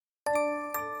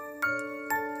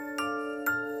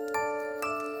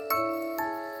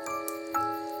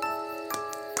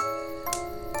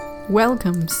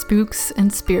Welcome, spooks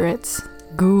and spirits,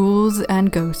 ghouls and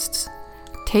ghosts.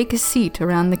 Take a seat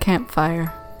around the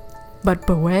campfire. But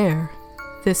beware,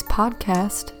 this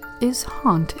podcast is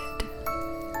haunted.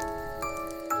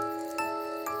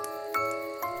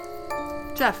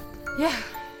 Jeff. Yeah.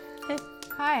 Hey.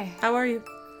 Hi. How are you?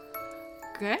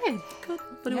 Good. Good.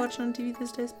 What are you watching on TV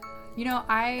these days? You know,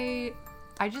 I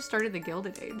just started The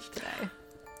Gilded Age today.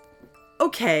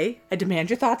 Okay. I demand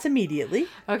your thoughts immediately.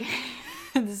 Okay.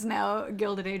 This is now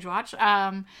Gilded Age watch.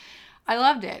 I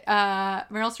loved it.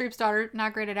 Meryl Streep's daughter,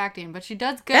 not great at acting, but she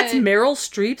does good. That's Meryl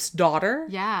Streep's daughter?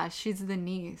 Yeah, she's the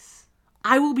niece.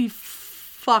 I will be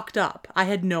fucked up. I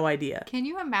had no idea. Can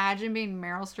you imagine being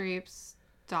Meryl Streep's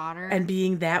daughter? And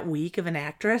being that weak of an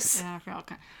actress? Yeah, I feel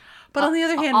okay. But on the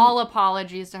other hand... all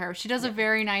apologies to her. She does a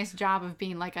very nice job of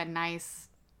being like a nice,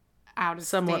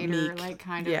 somewhat out-of-stater, meek. like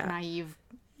kind of naive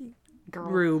girl.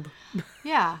 Rube.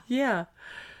 Yeah. Yeah.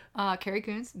 Carrie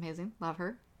Coons, amazing. Love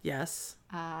her. Yes.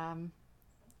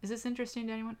 Is this interesting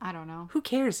to anyone? I don't know. Who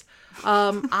cares?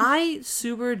 I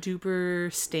super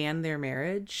duper stan their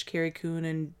marriage. Carrie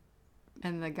Coon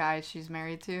And the guy she's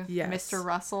married to? Yes. Mr.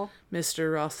 Russell?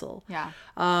 Mr. Russell. Yeah.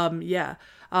 Yeah.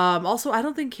 Also, I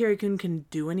don't think Carrie Coon can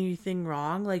do anything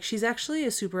wrong. Like, she's actually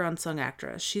a super unsung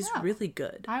actress. She's really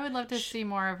good. I would love to see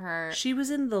more of her. She was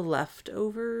in The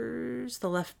Leftovers, The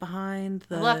Left Behind.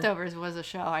 The Leftovers was a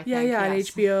show, I think. Yeah, yes. on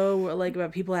HBO, like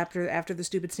about people after the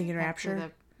stupid stinking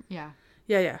rapture. Yeah.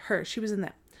 Yeah, her. She was in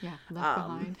that. Yeah, Left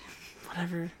Behind.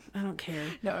 Whatever. I don't care.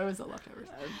 No, it was The Leftovers.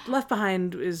 Left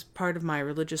Behind is part of my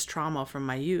religious trauma from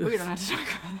my youth. We don't have to talk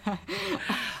about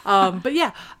that. But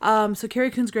yeah, so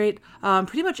Carrie Coon's great.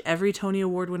 Pretty much every Tony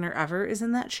Award winner ever is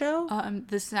in that show.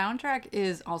 The soundtrack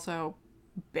is also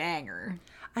banger.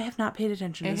 I have not paid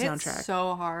attention to the soundtrack. It's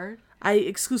so hard. I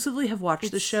exclusively have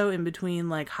watched the show in between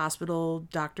like hospital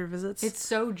doctor visits. It's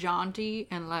so jaunty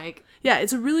and like... Yeah,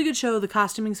 it's a really good show. The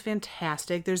costuming's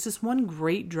fantastic. There's this one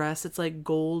great dress. It's like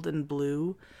gold and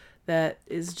blue that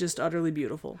is just utterly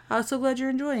beautiful. I'm so glad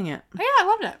you're enjoying it. Yeah, I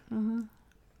loved it. Mm-hmm.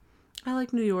 I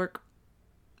like New York.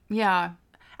 Yeah.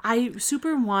 I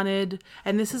super wanted,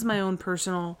 and this is my own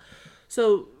personal...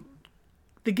 So,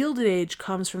 The Gilded Age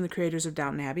comes from the creators of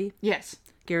Downton Abbey. Yes.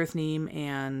 Gareth Neame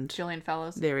and... Gillian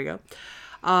Fellows. There we go.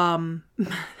 I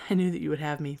knew that you would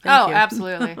have me. Thank you.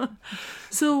 Absolutely.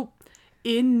 So,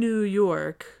 in New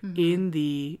York, in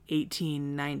the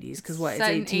 1890s, because what? It's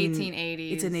in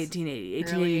 1880s. It's in 1880.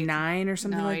 1889 or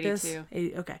something like 82.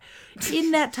 this? Okay.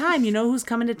 In that time, you know who's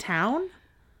coming to town?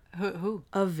 Who?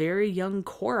 A very young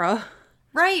Cora.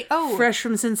 Right. Oh. Fresh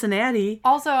from Cincinnati.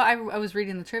 Also, I was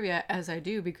reading the trivia, as I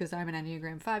do, because I'm an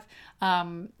Enneagram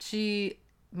 5. She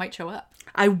might show up.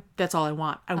 That's all I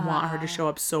want. I want her to show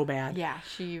up so bad. Yeah,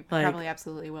 she probably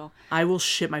absolutely will. I will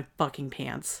shit my fucking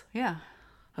pants. Yeah.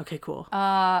 Okay, cool.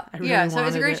 So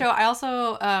it's a great show. I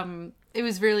also it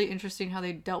was really interesting how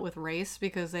they dealt with race,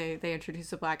 because they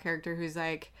introduced a black character who's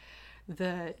like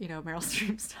Meryl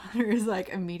Streep's daughter is like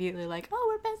immediately like, oh,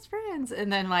 we're best friends,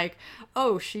 and then like,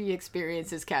 oh, she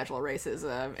experiences casual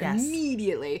racism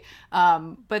immediately.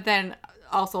 But then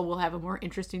also we'll have a more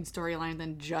interesting storyline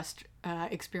than just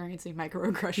experiencing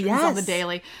microaggressions on the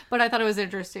daily. But I thought it was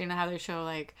interesting how they show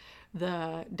like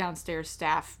the downstairs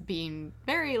staff being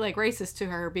very like racist to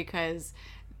her, because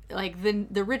like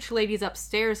the rich ladies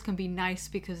upstairs can be nice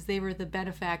because they were the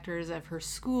benefactors of her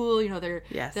school. You know, they're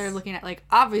looking at like,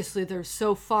 obviously they're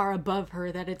so far above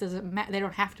her that it doesn't they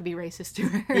don't have to be racist to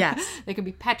her. Yes. They can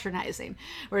be patronizing.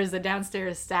 Whereas the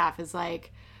downstairs staff is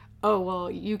like, oh,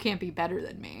 well, you can't be better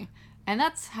than me. And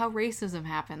that's how racism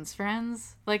happens,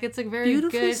 friends. Like, it's a very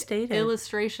good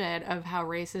illustration of how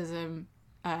racism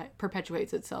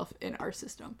perpetuates itself in our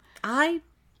system. I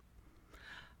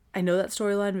know that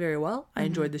storyline very well. I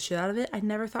enjoyed the shit out of it. I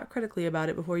never thought critically about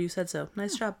it before you said so.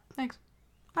 Nice job. Thanks.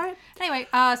 All right. Anyway,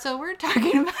 so we're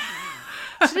talking about...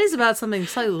 Today's about something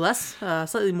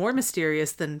slightly more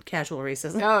mysterious than casual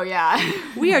racism. Oh, yeah.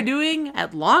 We are doing,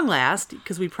 at long last,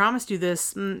 because we promised you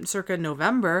this circa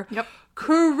November... Yep.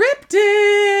 Cryptids!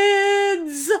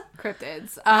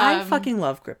 Cryptids. I fucking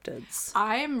love cryptids.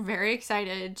 I'm very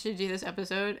excited to do this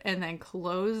episode and then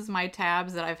close my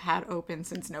tabs that I've had open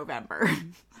since November.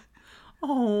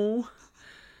 Oh.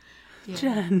 Yeah.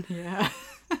 Jen. Yeah.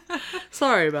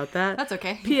 Sorry about that. That's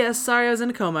okay. P.S. Sorry I was in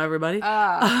a coma, everybody.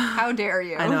 How dare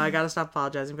you? I know, I gotta stop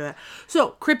apologizing for that.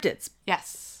 So, cryptids.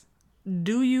 Yes.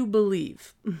 Do you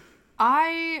believe?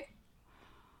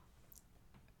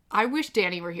 I wish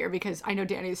Danny were here, because I know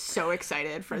Danny's so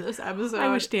excited for this episode.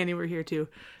 I wish Danny were here too.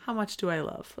 How much do I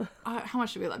love? How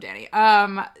much do we love Danny?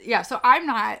 So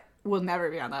will never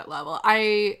be on that level.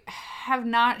 I have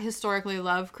not historically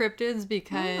loved cryptids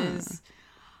because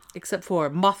Except for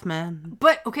Mothman.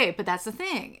 But that's the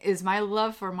thing, is my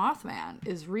love for Mothman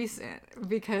is recent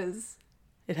because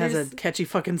It has a catchy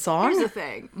fucking song. here's the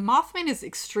thing. Mothman is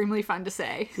extremely fun to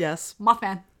say. Yes.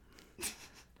 Mothman.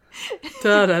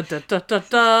 Da da da da da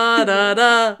da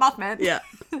da. Mothman. Yeah.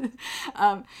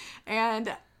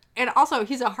 And also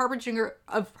he's a harbinger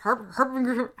of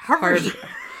harbinger.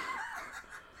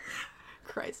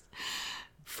 Christ.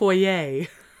 Foyer.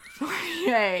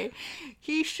 Yay.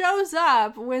 He shows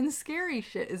up when scary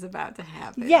shit is about to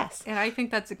happen. Yes. And I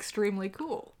think that's extremely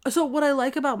cool. So what I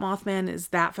like about Mothman is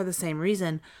that for the same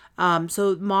reason.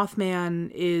 So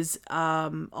Mothman is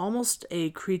almost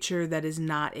a creature that is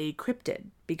not a cryptid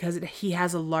because he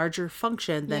has a larger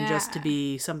function than just to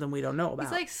be something we don't know about.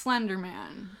 He's like Slender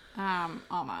Man,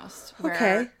 almost.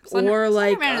 Okay. Slender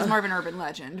Man is more of an urban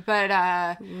legend, but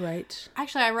right.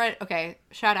 actually I read. Okay,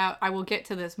 shout out. I will get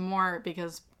to this more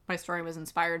because my story was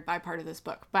inspired by part of this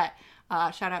book. But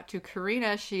shout out to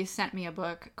Karina. She sent me a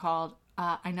book called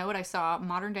I Know What I Saw: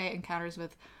 Modern Day Encounters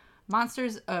with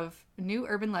Monsters of New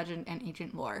Urban Legend and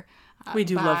Ancient Lore. We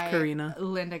do love by Karina.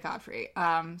 Linda Godfrey.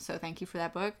 So thank you for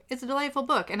that book. It's a delightful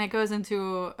book, and it goes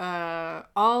into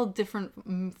all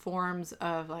different forms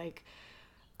of like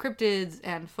cryptids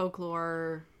and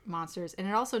folklore monsters, and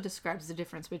it also describes the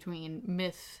difference between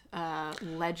myth,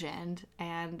 legend,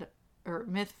 or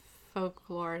myth,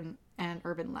 folklore, and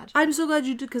urban legend. I'm so glad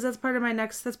you did because that's part of my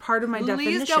definition.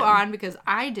 Please go on because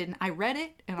I didn't. I read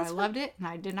it and I loved it, and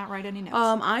I did not write any notes.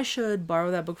 I should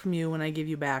borrow that book from you when I give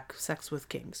you back Sex with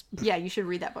Kings. Yeah, you should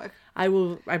read that book. I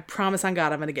will. I promise on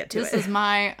God I'm going to get to This it. is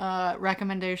my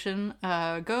recommendation.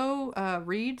 Go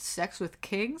read Sex with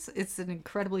Kings. It's an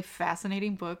incredibly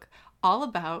fascinating book all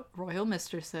about royal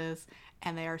mistresses,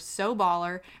 and they are so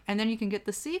baller. And then you can get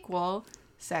the sequel,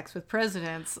 Sex with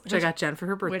Presidents, which I got Jen for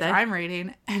her birthday. which I'm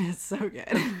reading, and it's so good.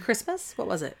 Christmas? What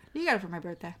was it? You got it for my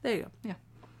birthday. There you go. Yeah.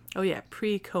 Oh yeah,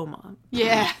 pre-coma.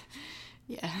 Yeah.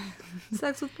 Yeah.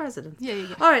 Sex with Presidents. Yeah, you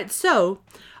go. All right, so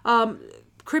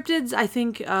cryptids, I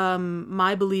think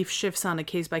my belief shifts on a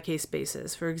case-by-case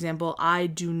basis. For example, I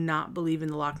do not believe in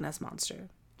the Loch Ness Monster.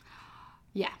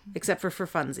 Yeah. Except for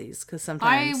funsies, because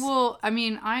sometimes...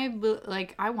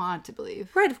 I want to believe.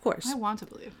 Right, of course. I want to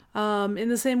believe. In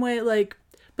the same way, like...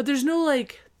 But there's no,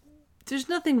 like... There's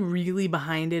nothing really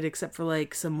behind it except for,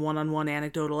 like, some one-on-one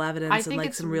anecdotal evidence and,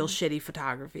 like, some real shitty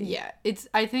photography. Yeah.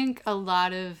 I think a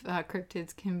lot of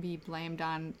cryptids can be blamed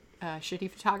on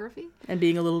shitty photography. And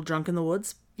being a little drunk in the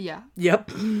woods. Yeah.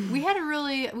 Yep. We had a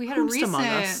recent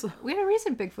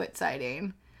Bigfoot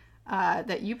sighting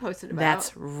that you posted about.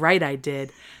 That's right, I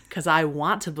did, because I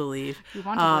want to believe. You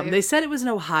want to believe. They said it was in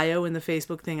Ohio in the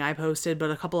Facebook thing I posted, but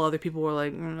a couple other people were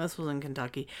like, this was in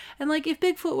Kentucky. And like, if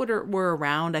Bigfoot were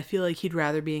around, I feel like he'd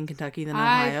rather be in Kentucky than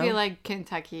Ohio. I feel like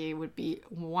Kentucky would be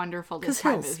wonderful this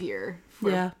time of year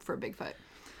for Bigfoot.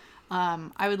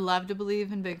 I would love to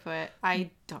believe in Bigfoot.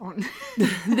 I don't.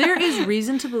 There is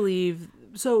reason to believe.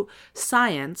 So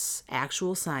science,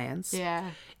 actual science,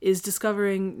 is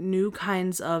discovering new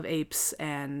kinds of apes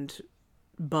and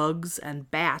bugs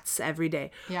and bats every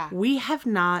day. Yeah. We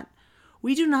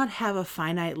do not have a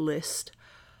finite list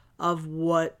of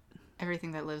what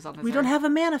everything that lives on this earth. We don't have a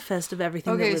manifest of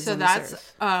everything that lives on this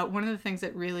earth. That's one of the things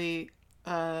that really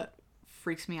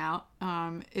freaks me out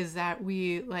is that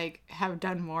we like have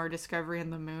done more discovery in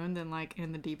the moon than like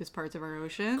in the deepest parts of our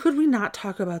ocean. Could we not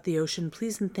talk about the ocean,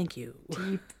 please and thank you?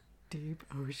 Deep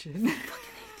ocean.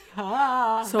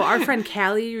 So our friend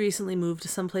Callie recently moved to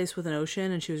someplace with an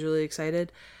ocean and she was really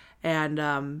excited. And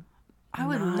I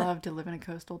would love to live in a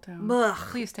coastal town.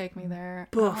 Please take me there.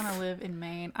 I want to live in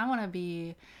Maine. I want to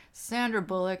be Sandra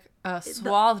Bullock,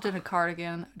 swathed in a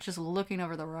cardigan, just looking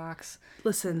over the rocks.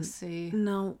 Listen, sea.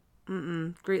 No.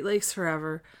 Great Lakes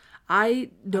forever. I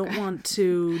don't want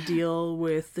to deal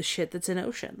with the shit that's in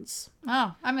oceans.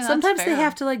 Oh, I mean, sometimes that's fair. they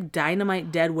have to like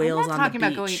dynamite dead whales on the beach. I'm not talking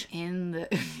about going in the.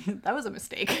 That was a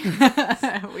mistake.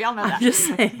 We all know that. I'm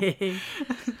just saying.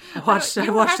 I watched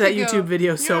that YouTube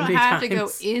video so many times. You don't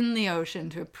have to go in the ocean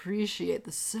to appreciate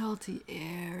the salty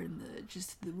air and the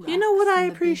rocks. You know what I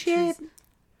appreciate? Beaches.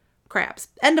 Crabs.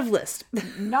 End of list.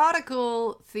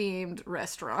 Nautical themed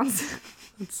restaurants.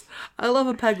 I love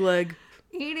a peg leg.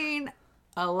 Eating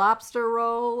a lobster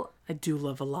roll. I do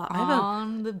love a lot.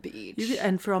 On the beach.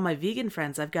 And for all my vegan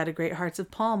friends, I've got a Great Hearts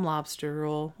of Palm lobster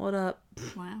roll. What up?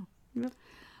 Wow. Yep.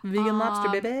 Vegan lobster,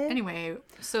 baby. Anyway,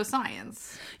 so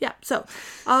science. Yeah, so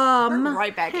we're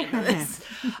right back into this.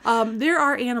 There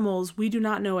are animals we do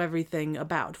not know everything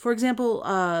about. For example,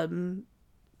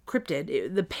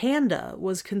 cryptid. The panda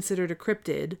was considered a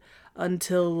cryptid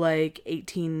until like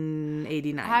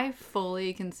 1889. I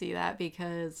fully can see that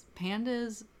because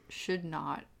pandas should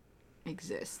not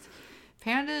exist.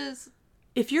 Pandas.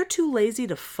 If you're too lazy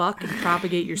to fuck and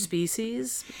propagate your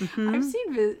species, I've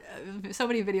seen so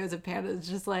many videos of pandas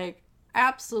just like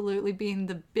absolutely being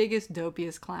the biggest,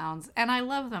 dopiest clowns. And I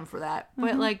love them for that.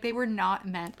 But like they were not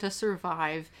meant to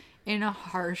survive in a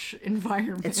harsh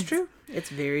environment. it's true. It's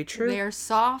very true. They are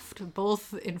soft,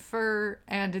 both in fur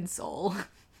and in soul.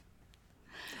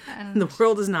 And The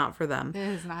world is not for them. it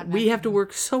is not. We have to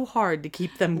work so hard to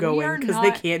keep them are going because they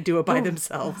not- can't do it by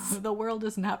themselves. The world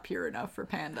is not pure enough for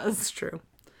pandas. It's true.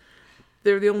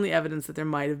 They're the only evidence that there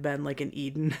might have been like an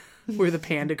Eden where the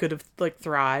panda could have like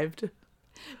thrived.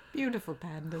 Beautiful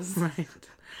pandas. Right.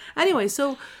 Anyway,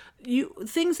 so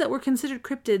things that were considered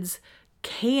cryptids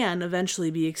can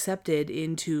eventually be accepted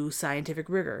into scientific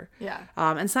rigor. Yeah.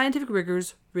 And scientific rigor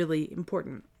is really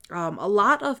important. A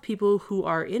lot of people who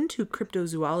are into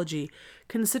cryptozoology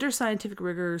consider scientific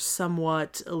rigor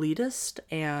somewhat elitist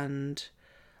and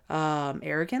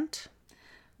arrogant.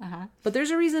 But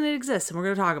there's a reason it exists, and we're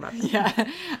going to talk about that. Yeah.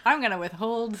 I'm going to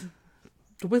withhold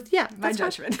my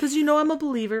judgment. Because I'm a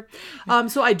believer.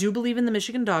 So I do believe in the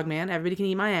Michigan Dogman. Everybody can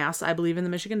eat my ass. I believe in the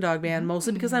Michigan Dogman,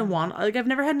 mostly because I've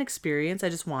never had an experience. I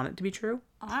just want it to be true.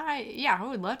 I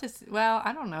would love to see, well,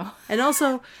 I don't know. And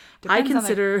also, I Depends on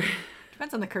consider...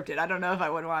 Depends on the cryptid. I don't know if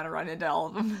I would want to run into all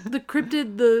of them. The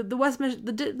cryptid,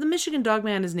 the Michigan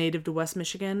Dogman is native to West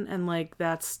Michigan, and like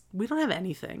we don't have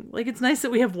anything. Like it's nice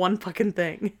that we have one fucking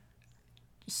thing.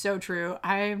 So true.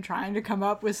 I am trying to come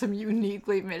up with some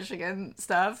uniquely Michigan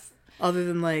stuff. Other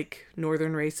than like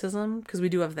northern racism, because we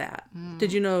do have that.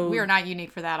 Did you know We are not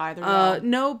unique for that either.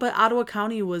 no, but Ottawa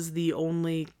County was the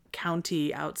only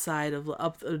county outside of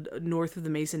north of the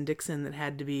Mason-Dixon that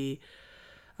had to be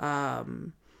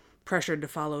pressured to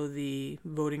follow the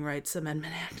Voting Rights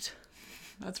Amendment Act.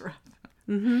 That's rough.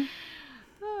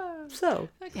 So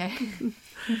Okay.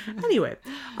 anyway,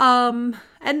 and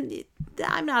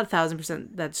I'm not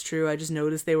 1,000% that's true. I just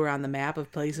noticed they were on the map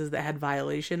of places that had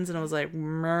violations, and I was like,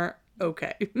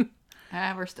 okay.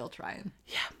 We're still trying.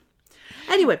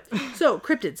 Anyway, so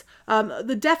cryptids.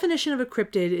 The definition of a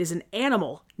cryptid is an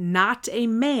animal, not a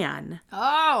man.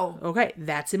 Oh! Okay,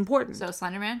 that's important. So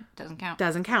Slenderman doesn't count.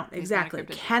 Doesn't count. Exactly.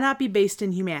 cryptid. Cannot be based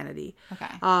in humanity. Okay.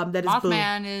 That is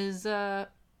Mothman is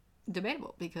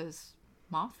debatable because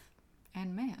moth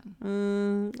and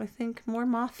man. I think more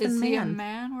moth Is than he a man.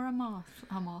 man or a moth?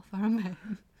 A moth or a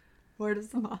man? Where does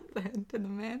the moth end and the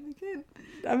man begin?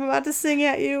 I'm about to sing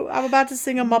at you. I'm about to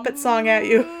sing a Muppet song at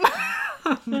you.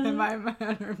 Am I a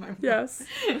man or am I a moth? Yes.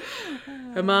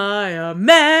 Am I a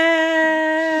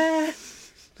man?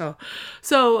 Oh.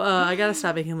 So, I gotta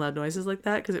stop making loud noises like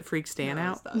that because it freaks Dan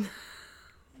out. Stop.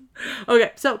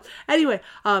 Okay, so anyway,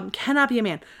 cannot be a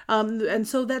man. And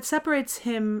so that separates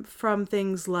him from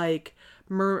things like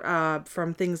vampires,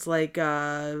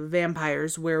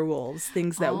 werewolves,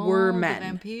 things that were men. The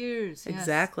vampires. Yes.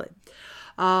 Exactly.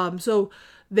 So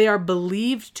they are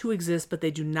believed to exist, but they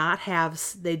do not have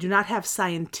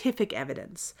scientific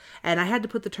evidence. And I had to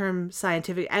put the term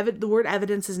scientific. The word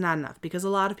evidence is not enough because a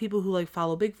lot of people who like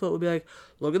follow Bigfoot would be like,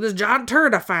 "Look at this giant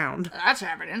turd I found." That's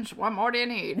evidence. What more do you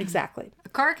need? Exactly. A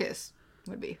carcass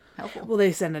would be helpful. Well,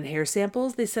 they send in hair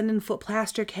samples. They send in foot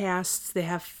plaster casts. They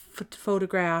have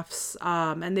photographs,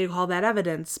 and they call that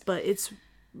evidence. But it's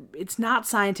not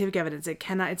scientific evidence.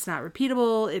 It's not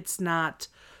repeatable. It's not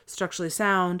structurally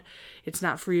sound. It's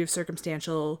not free of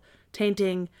circumstantial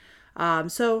tainting.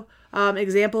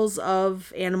 Examples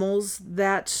of animals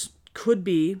that could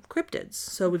be cryptids.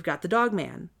 So we've got the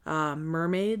Dogman,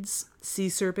 mermaids, sea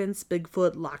serpents,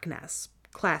 Bigfoot, Loch Ness.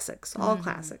 Classics, all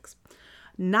classics.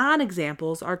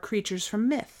 Non-examples are creatures from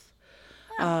myth.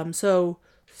 So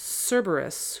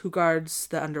Cerberus, who guards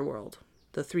the underworld,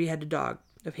 the three-headed dog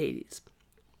of Hades.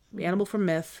 The animal from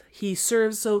myth.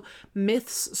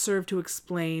 Myths serve to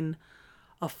explain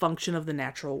a function of the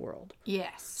natural world.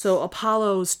 Yes. So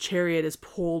Apollo's chariot is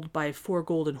pulled by 4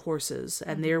 golden horses,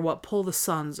 and they're what pull the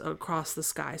suns across the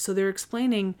sky. So they're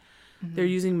explaining, they're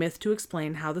using myth to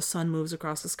explain how the sun moves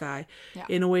across the sky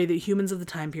in a way that humans of the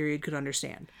time period could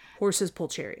understand. Horses pull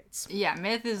chariots. Yeah,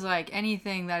 myth is like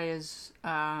anything that is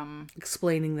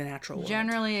Explaining the natural world.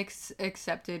 generally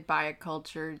accepted by a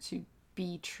culture to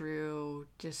be true,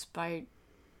 despite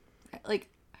like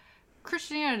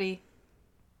Christianity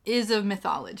is a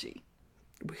mythology.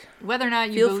 Whether or not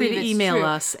you Feel free believe to it's email true.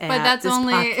 us at but that's this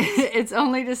only podcast. it's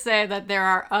only to say that there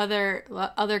are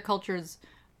other cultures.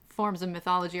 Forms of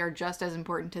mythology are just as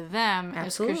important to them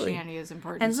Absolutely. as Christianity is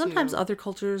important. And sometimes to other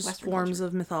cultures' Western forms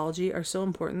of mythology are so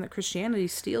important that Christianity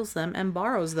steals them and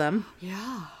borrows them.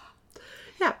 Yeah.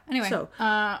 Yeah. Anyway,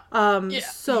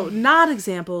 So not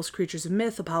examples: creatures of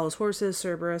myth, Apollo's horses,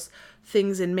 Cerberus,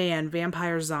 things in man,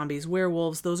 vampires, zombies,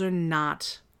 werewolves. Those are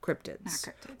not cryptids.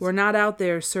 Not cryptids. We're not out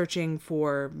there searching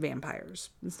for vampires.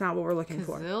 It's not what we're looking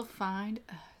for. They'll find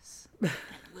us, and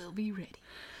we'll be ready.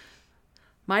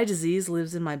 My disease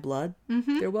lives in my blood.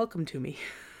 They're welcome to me.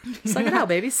 Suck it out,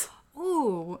 babies.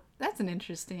 Ooh, that's an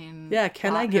interesting. Yeah,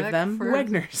 can I give them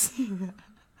Wegener's?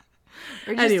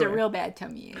 Or just a real bad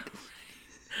tummy ache.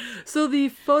 So the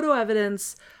photo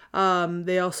evidence,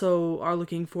 they also are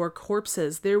looking for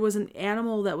corpses. There was an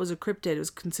animal that was a cryptid. It was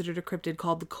considered a cryptid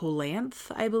called the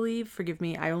colanth, I believe. Forgive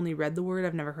me, I only read the word.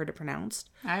 I've never heard it pronounced.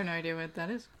 I have no idea what that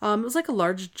is. It was like a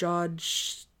large-jawed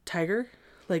tiger.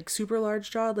 Like super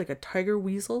large jawed, like a tiger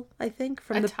weasel, I think.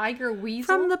 Tiger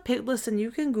weasel? From the pit. Listen,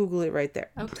 you can Google it right there.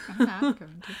 Okay, I'm not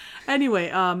going to. Anyway,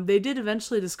 they did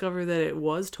eventually discover that it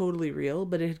was totally real,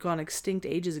 but it had gone extinct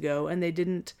ages ago, and they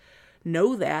didn't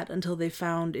know that until they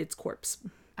found its corpse.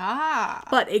 Ah.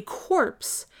 But a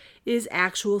corpse is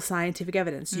actual scientific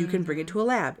evidence. You can bring it to a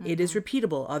lab. It is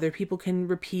repeatable. Other people can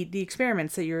repeat the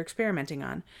experiments that you're experimenting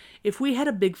on. If we had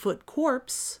a Bigfoot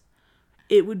corpse,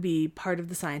 it would be part of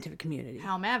the scientific community.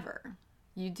 However,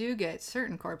 you do get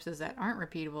certain corpses that aren't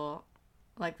repeatable,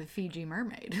 like the Fiji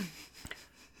mermaid.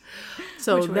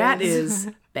 So that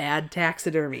is bad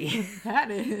taxidermy.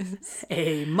 That is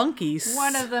a monkey.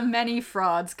 One of the many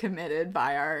frauds committed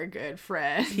by our good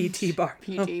friend P.T. Barnum.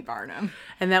 P.T. Barnum.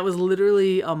 And that was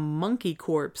literally a monkey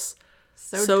corpse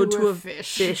sewed to a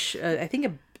fish. I think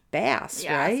a bass,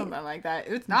 right? Yeah, something like that.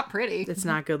 It's not pretty. It's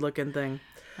not a good looking thing.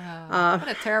 What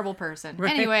a terrible person.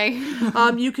 Right? Anyway.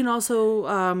 You can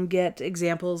also get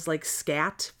examples like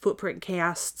scat, footprint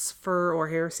casts, fur or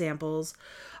hair samples.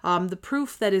 The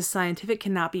proof that is scientific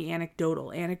cannot be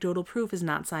anecdotal. Anecdotal proof is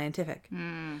not scientific.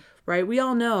 Right? We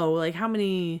all know, like, how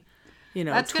many,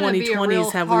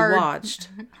 2020s have we watched?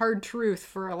 Hard truth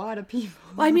for a lot of people.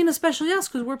 Well, I mean, especially us,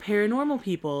 because we're paranormal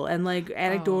people. And, like,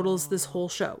 anecdotal's this whole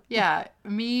show. Yeah.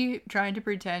 Me trying to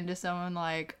pretend to someone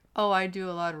like, oh, I do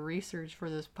a lot of research for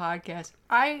this podcast.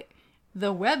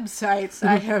 The websites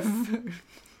I have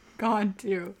gone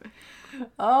to.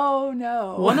 Oh,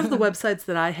 no. One of the websites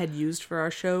that I had used for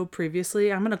our show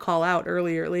previously, I'm going to call out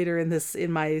later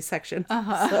in my section.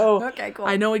 So okay, cool.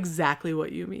 I know exactly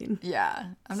what you mean. Yeah,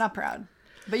 I'm not proud.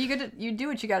 But you do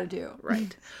what you got to do.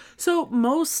 Right. So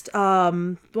most,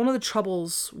 one of the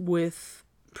troubles with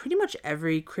pretty much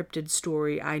every cryptid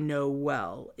story I know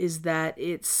well is that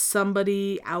it's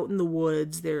somebody out in the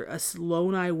woods. They're a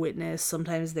lone eyewitness.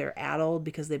 Sometimes they're addled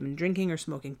because they've been drinking or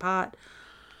smoking pot.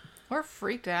 Or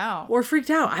freaked out.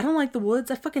 I don't like the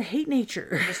woods. I fucking hate nature.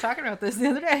 I was just talking about this the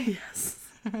other day. Yes.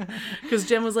 Because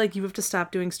Jen was like, you have to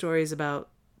stop doing stories about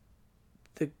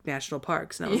the national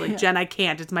parks. And I was like, Jen, I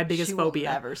can't. It's my biggest phobia. She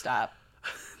will never stop.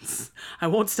 I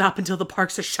won't stop until the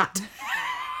parks are shut.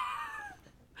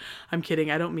 I'm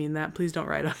kidding. I don't mean that. Please don't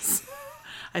write us.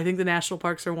 I think the national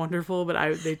parks are wonderful,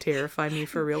 but they terrify me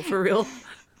for real.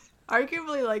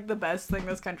 Arguably, like, the best thing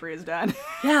this country has done.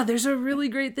 Yeah, there's a really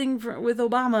great thing with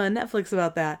Obama and Netflix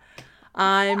about that.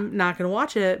 I'm not going to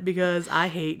watch it because I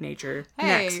hate nature.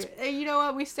 Hey, Next. You know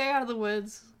what? We stay out of the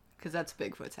woods because that's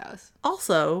Bigfoot's house.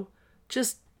 Also,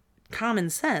 just common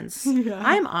sense. Yeah.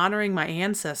 I'm honoring my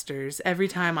ancestors every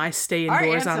time I stay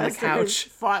indoors on the couch.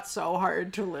 Fought so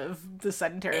hard to live the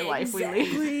sedentary life we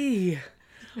lead.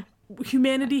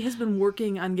 Humanity has been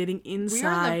working on getting inside.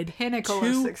 We are the pinnacle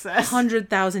of success.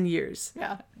 200,000 years.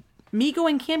 Yeah. Me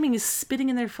going camping is spitting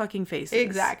in their fucking faces.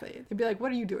 Exactly. They'd be like,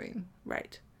 what are you doing?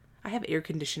 Right. I have air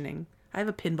conditioning. I have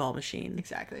a pinball machine.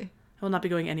 Exactly. I will not be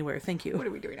going anywhere. Thank you. What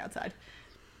are we doing outside?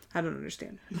 I don't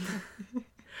understand.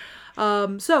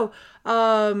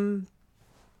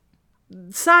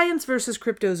 Science versus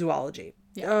cryptozoology.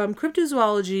 Yeah.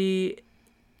 Cryptozoology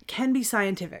can be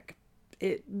scientific.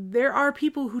 There are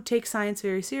people who take science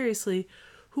very seriously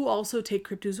who also take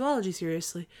cryptozoology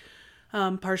seriously.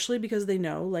 Partially because they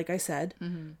know, like I said,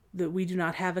 that we do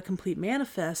not have a complete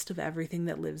manifest of everything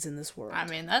that lives in this world. I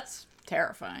mean, that's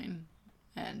terrifying.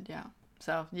 And yeah.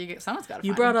 So someone's got to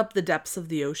You brought up the depths of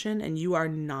the ocean, and you are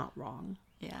not wrong.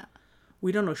 Yeah.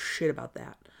 We don't know shit about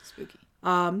that. Spooky.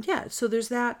 Yeah, so there's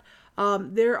that.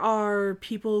 There are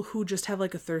people who just have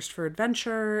like a thirst for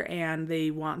adventure and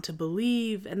they want to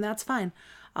believe, and that's fine.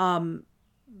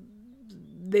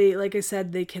 They, like I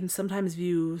said, they can sometimes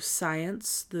view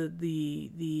science,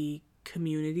 the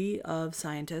community of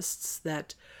scientists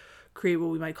that create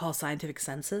what we might call scientific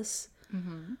census.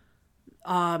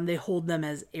 Mm-hmm. They hold them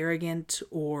as arrogant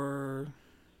or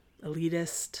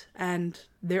elitist, and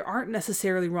they aren't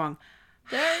necessarily wrong.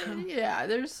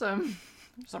 There's some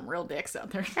some real dicks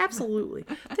out there. Absolutely.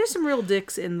 There's some real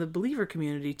dicks in the believer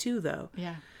community too, though.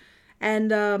 Yeah.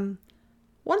 And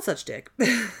one such dick.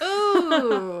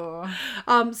 Ooh.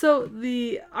 So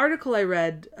the article I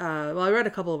read, I read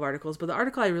a couple of articles, but the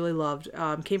article I really loved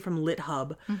came from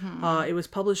LitHub. It was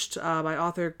published by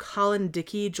author Colin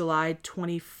Dickey, July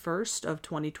 21st of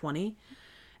 2020.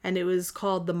 And it was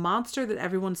called The Monster That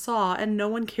Everyone Saw and No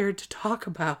One Cared to Talk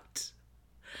About.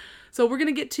 So we're going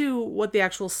to get to what the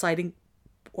actual sighting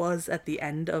was at the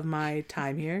end of my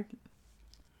time here.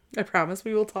 I promise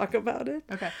we will talk about it.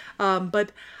 Okay.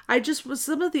 But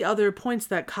some of the other points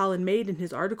that Colin made in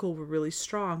his article were really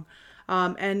strong.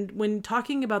 And when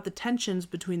talking about the tensions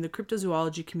between the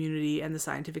cryptozoology community and the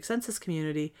scientific census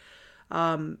community,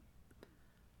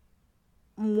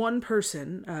 one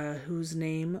person whose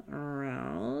name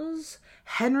was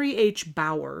Henry H.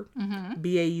 Bauer,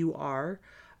 B-A-U-R.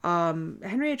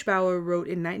 Henry H. Bauer wrote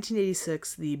in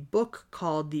 1986 the book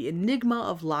called The Enigma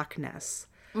of Loch Ness.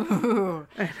 Ooh,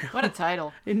 what a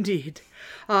title. Indeed.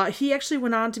 He actually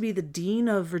went on to be the dean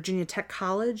of Virginia Tech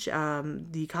College,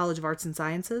 the College of Arts and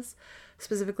Sciences,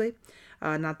 specifically,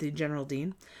 not the general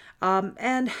dean.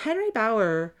 And Henry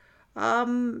Bauer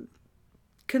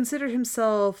considered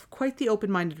himself quite the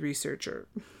open-minded researcher.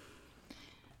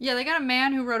 Yeah, they got a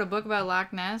man who wrote a book about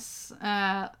Loch Ness,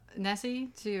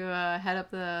 Nessie, to head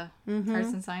up the arts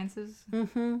and sciences.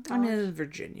 I mean, it's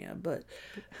Virginia, but...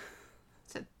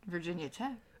 It's at Virginia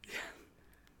Tech.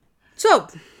 So,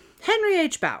 Henry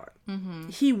H. Bauer.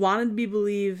 He wanted to be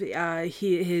believed.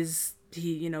 He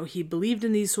believed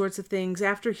in these sorts of things.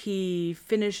 After he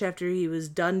was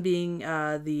done being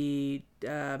the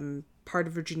part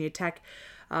of Virginia Tech,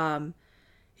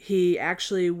 he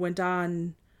actually went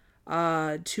on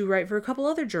to write for a couple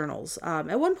other journals.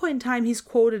 At one point in time, he's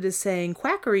quoted as saying,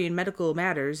 "Quackery in medical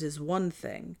matters is one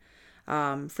thing.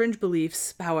 Fringe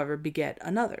beliefs, however, beget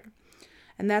another."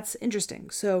 And that's interesting.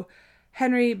 So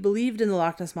Henry believed in the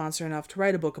Loch Ness Monster enough to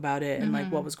write a book about it and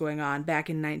like what was going on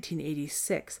back in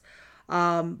 1986.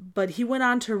 But he went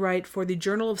on to write for the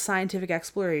Journal of Scientific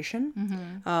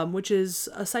Exploration, which is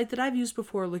a site that I've used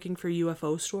before looking for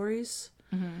UFO stories.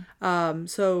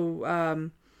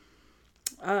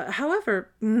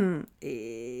 However, Henry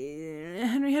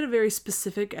had a very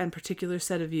specific and particular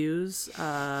set of views.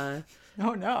 Oh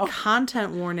no.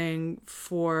 Content warning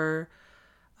for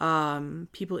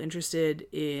people interested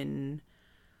in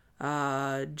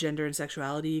gender and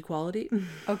sexuality equality.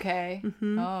 Okay.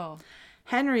 Oh.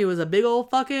 Henry was a big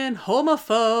old fucking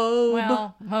homophobe.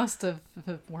 Well, most of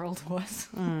the world was.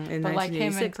 But like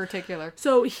him in particular.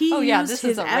 So he used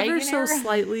his ever so era?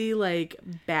 slightly like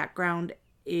background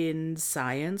in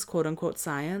science, quote unquote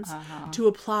science, to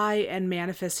apply and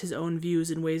manifest his own views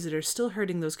in ways that are still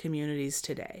hurting those communities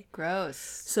today. Gross.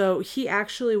 So he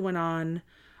actually went on,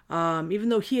 even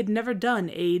though he had never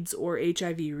done AIDS or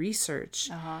HIV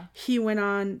research, he went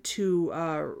on to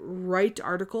write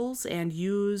articles and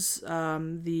use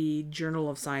the Journal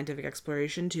of Scientific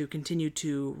Exploration to continue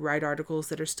to write articles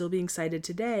that are still being cited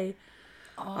today,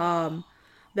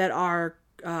 that are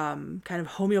kind of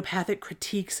homeopathic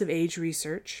critiques of AIDS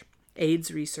research,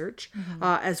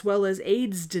 as well as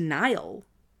AIDS denial,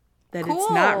 that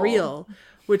it's not real.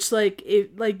 Which,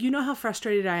 you know how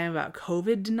frustrated I am about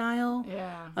COVID denial?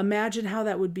 Yeah. Imagine how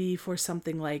that would be for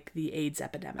something like the AIDS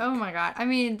epidemic. Oh my god. I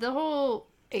mean, the whole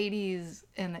 80s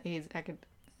and the AIDS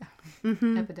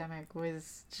epidemic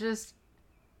was just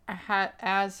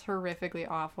as horrifically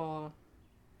awful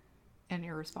and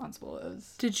irresponsible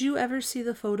as... Did you ever see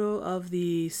the photo of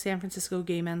the San Francisco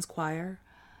Gay Men's Choir?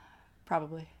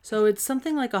 Probably. So it's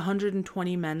something like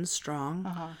 120 men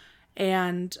strong.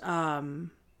 And...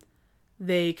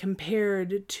 they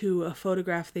compared to a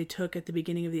photograph they took at the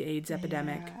beginning of the AIDS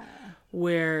epidemic,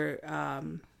 where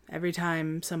every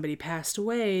time somebody passed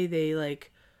away, they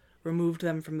removed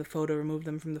them from the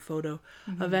photo.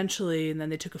 Eventually, and then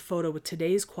they took a photo with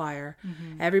today's choir.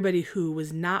 Everybody who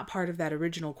was not part of that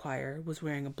original choir was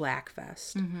wearing a black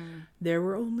vest. There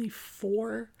were only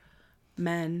 4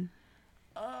 men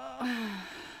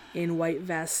in white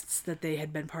vests that they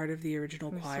had been part of the original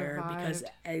choir because,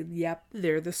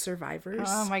 they're the survivors.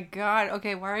 Oh my god.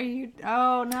 Okay, why are you...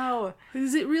 Oh no.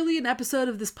 Is it really an episode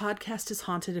of This Podcast is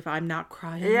Haunted if I'm not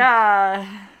crying?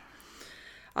 Yeah.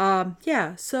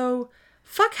 So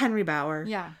fuck Henry Bauer.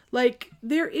 Yeah.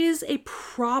 There is a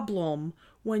problem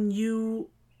when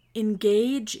you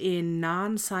engage in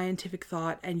non-scientific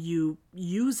thought and you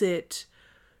use it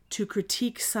to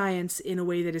critique science in a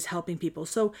way that is helping people.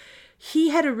 So he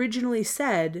had originally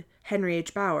said, Henry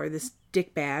H. Bauer, this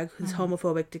dickbag, this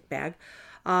homophobic dickbag,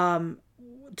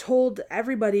 told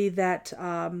everybody that,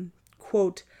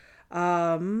 quote,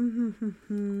 Where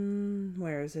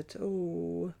is it?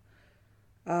 Oh.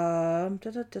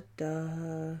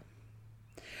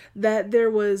 That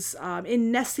there was,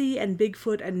 in Nessie and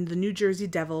Bigfoot and the New Jersey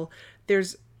Devil,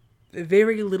 there's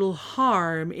very little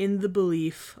harm in the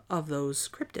belief of those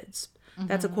cryptids.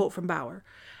 That's a quote from Bauer.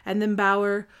 And then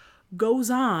Bauer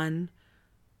goes on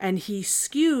and he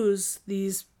skews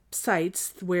these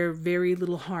sites where very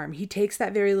little harm. He takes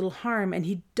that very little harm and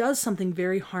he does something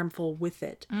very harmful with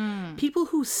it. People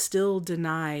who still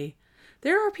deny,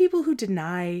 there are people who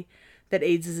deny that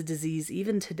AIDS is a disease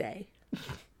even today.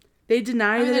 They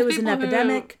deny that it was an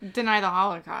epidemic. Deny the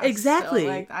Holocaust. Exactly. So,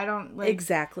 like, I don't like.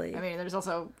 Exactly. I mean, there's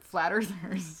also flat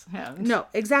earthers and No,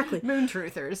 exactly. moon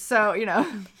truthers. So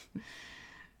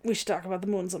We should talk about the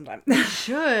moon sometime.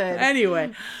 should.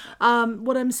 Anyway,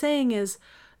 what I'm saying is,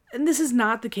 and this is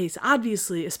not the case,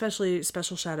 obviously, especially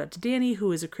special shout out to Danny,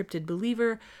 who is a cryptid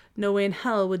believer. No way in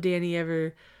hell would Danny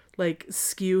ever, like,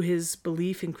 skew his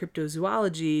belief in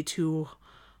cryptozoology to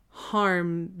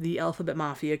harm the Alphabet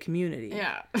Mafia community.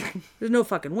 Yeah. There's no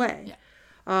fucking way.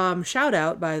 Yeah. Shout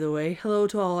out, by the way, hello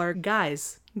to all our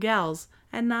guys, gals,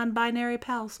 and non-binary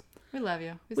pals. We love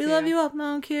you. We love you all. I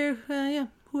don't care. Yeah.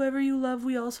 Whoever you love,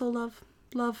 we also love.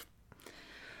 Love.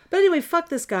 But anyway, fuck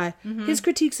this guy. His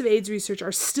critiques of AIDS research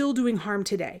are still doing harm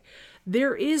today.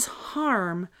 There is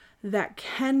harm that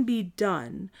can be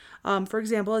done. For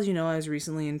example, as you know, I was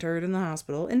recently interred in the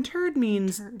hospital. Interred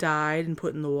means died and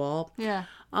put in the wall. Yeah.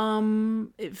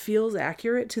 It feels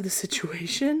accurate to the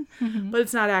situation, but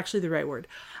it's not actually the right word.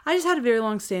 I just had a very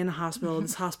long stay in the hospital.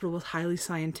 This hospital was highly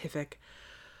scientific.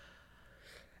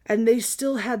 And they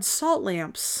still had salt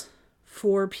lamps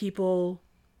for people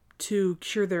to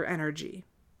cure their energy.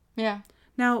 Yeah.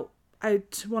 Now,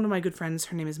 one of my good friends,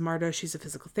 her name is Marta. She's a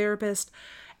physical therapist.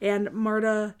 And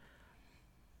Marta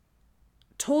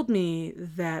told me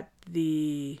that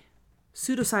the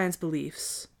pseudoscience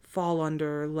beliefs fall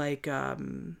under, like,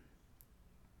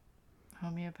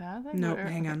 homeopathic? No,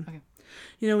 hang on. Okay.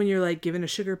 You know when you're, like, given a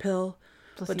sugar pill?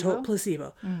 Placebo?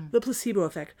 Placebo. The placebo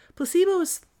effect. Placebo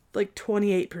is, like,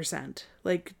 28%.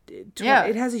 Like, it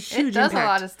has a huge impact. It does a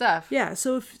lot of stuff. Yeah,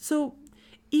 so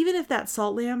even if that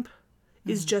salt lamp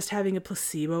is just having a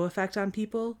placebo effect on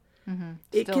people,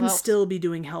 it can still be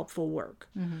doing helpful work.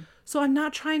 So I'm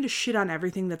not trying to shit on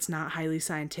everything that's not highly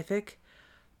scientific.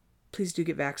 Please do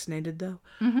get vaccinated, though.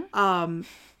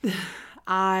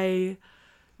 I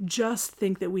just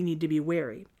think that we need to be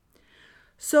wary.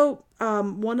 So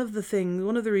one of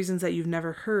the reasons that you've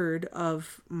never heard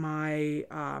of my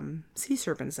sea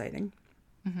serpent sighting.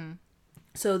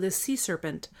 So this sea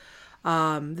serpent,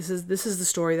 this is the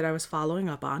story that I was following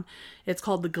up on. It's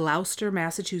called the Gloucester,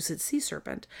 Massachusetts sea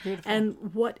serpent. Beautiful.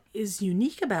 And what is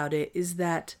unique about it is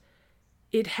that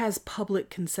it has public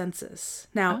consensus.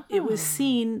 Now, it was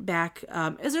seen back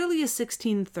as early as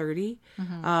 1630,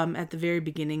 at the very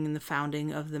beginning in the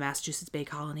founding of the Massachusetts Bay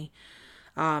Colony.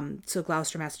 So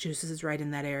Gloucester, Massachusetts is right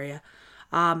in that area.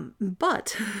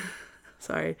 But,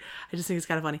 sorry, I just think it's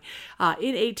kind of funny.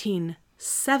 In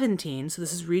 1817, so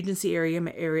this is Regency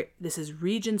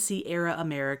era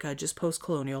America, just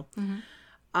post-colonial.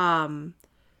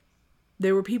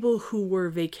 There were people who were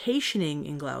vacationing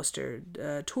in Gloucester.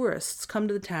 Tourists come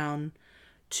to the town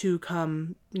to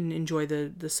come and enjoy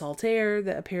the salt air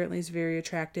that apparently is very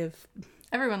attractive.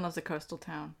 Everyone loves a coastal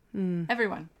town.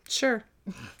 Everyone. Sure.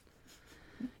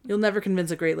 You'll never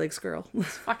convince a Great Lakes girl.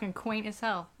 It's fucking quaint as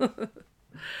hell.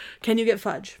 Can you get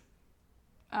fudge?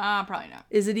 Probably not.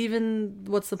 Is it even...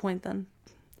 What's the point then?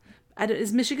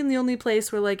 Is Michigan the only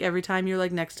place where, like, every time you're,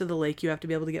 like, next to the lake, you have to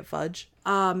be able to get fudge?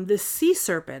 This sea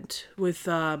serpent with,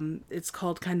 it's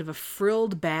called kind of a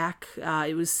frilled back.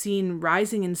 It was seen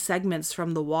rising in segments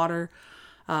from the water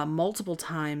multiple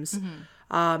times.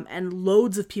 And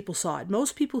loads of people saw it.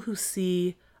 Most people who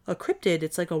see a cryptid,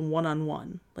 it's like a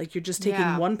one-on-one. Like, you're just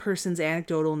taking one person's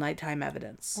anecdotal nighttime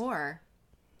evidence. Or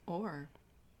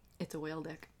it's a whale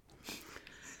dick.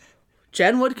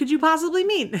 Jen, what could you possibly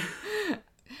mean?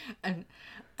 And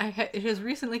it has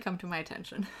recently come to my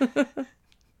attention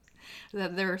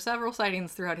that there are several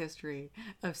sightings throughout history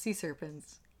of sea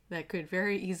serpents that could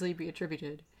very easily be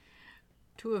attributed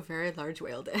to a very large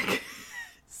whale dick.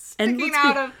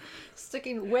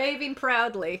 Waving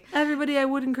proudly. Everybody, I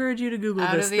would encourage you to Google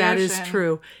this. That is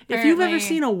true. If you've ever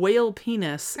seen a whale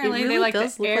penis, it really they like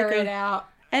does to look air like it out.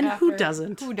 And who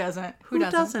doesn't? Who doesn't? Who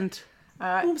doesn't?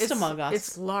 Whomst among us?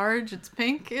 It's large. It's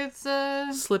pink. It's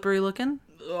slippery looking.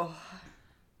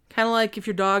 Kind of like if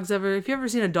you ever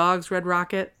seen a dog's red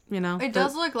rocket, you know. It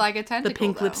does look like a tentacle. The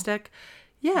pink lipstick.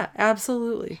 Yeah,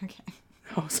 absolutely. Okay.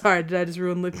 Oh, sorry. Did I just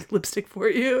ruin lipstick for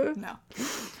you? No.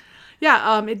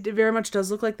 Yeah, it very much does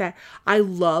look like that. I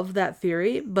love that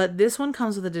theory, but this one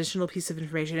comes with an additional piece of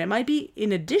information. It might be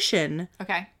in addition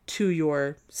to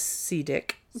your sea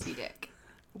dick. Sea dick.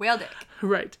 Whale dick.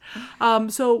 Right.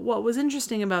 So what was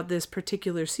interesting about this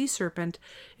particular sea serpent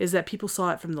is that people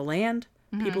saw it from the land.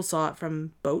 People saw it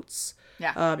from boats.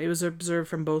 Yeah. It was observed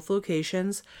from both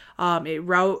locations. It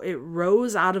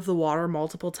rose out of the water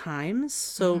multiple times.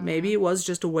 So maybe it was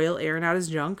just a whale airing out his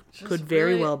junk. Could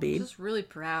very well be. Just really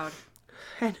proud.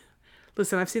 And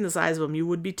listen, I've seen the size of them. You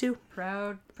would be too.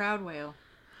 Proud whale.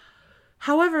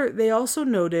 However, they also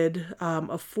noted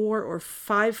a 4 or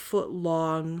 5 foot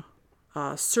long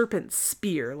serpent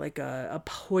spear, like a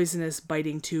poisonous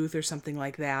biting tooth or something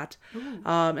like that.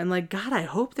 And like, God, I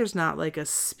hope there's not like a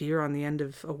spear on the end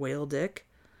of a whale dick.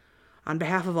 On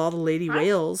behalf of all the lady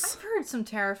whales. I've heard some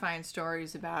terrifying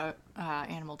stories about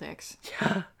animal dicks.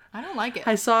 Yeah. I don't like it.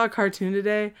 I saw a cartoon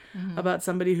today about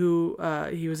somebody who,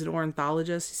 he was an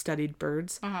ornithologist. He studied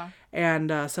birds.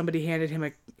 And somebody handed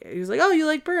him he was like, oh, you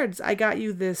like birds? I got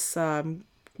you this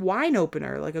wine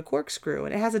opener, like a corkscrew,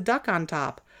 and it has a duck on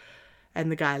top. And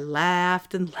the guy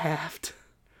laughed and laughed.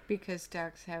 Because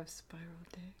ducks have spiral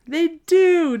dicks. They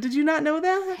do. Did you not know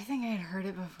that? I think I had heard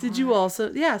it before. Did you also?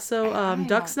 Yeah, so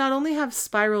ducks not only have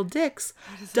spiral dicks,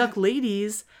 duck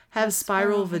ladies have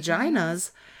spiral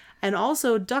vaginas. And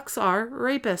also, ducks are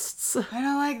rapists. I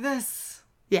don't like this.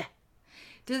 Yeah.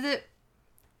 Does it...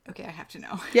 Okay, I have to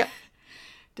know. Yep.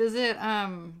 Does it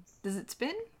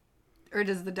spin? Or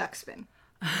does the duck spin?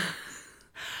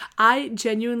 I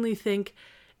genuinely think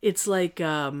it's like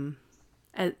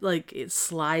it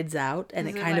slides out and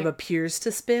it kind of appears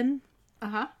to spin.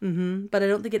 But I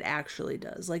don't think it actually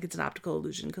does. Like, it's an optical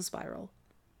illusion because spiral.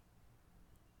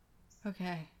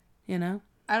 Okay. You know?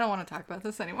 I don't want to talk about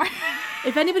this anymore.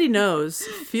 If anybody knows,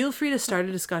 feel free to start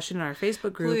a discussion in our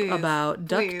Facebook group about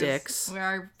duck dicks. We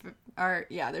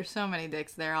yeah, there's so many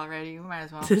dicks there already. We might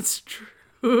as well. It's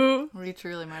true. We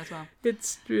truly might as well.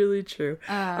 It's really true.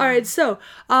 All right, so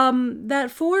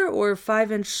that 4 or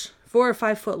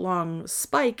 5 foot long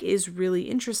spike is really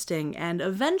interesting, and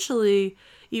eventually,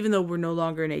 even though we're no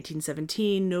longer in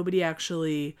 1817, nobody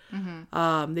actually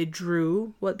they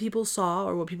drew what people saw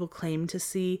or what people claimed to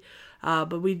see,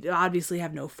 but we obviously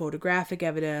have no photographic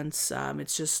evidence.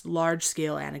 It's just large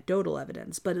scale anecdotal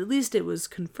evidence, but at least it was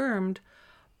confirmed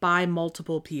by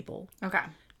multiple people. Okay.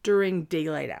 During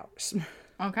daylight hours.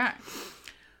 Okay.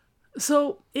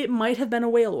 So it might have been a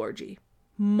whale orgy.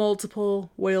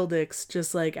 Multiple whale dicks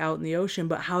just like out in the ocean,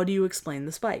 but how do you explain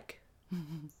the spike?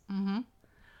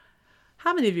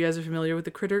 How many of you guys are familiar with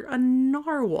the critter a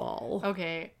narwhal?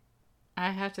 Okay.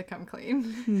 I have to come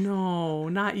clean. No,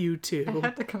 not you two. I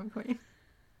have to come clean.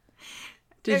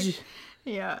 Did you?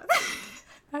 Yeah.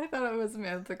 I thought it was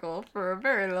mythical for a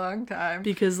very long time.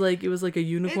 Because like it was like a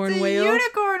unicorn it's a whale?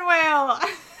 Unicorn whale!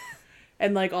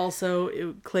 And like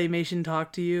also claymation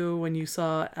talked to you when you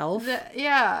saw Elf?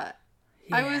 Yeah.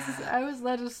 I was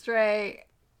led astray,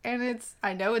 and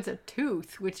I know it's a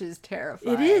tooth, which is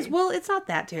terrifying. It is. Well, it's not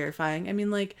that terrifying. I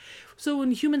mean, like, so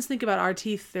when humans think about our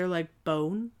teeth, they're like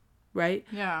bone, right?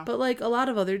 Yeah. But like a lot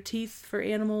of other teeth for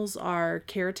animals are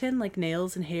keratin, like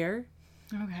nails and hair.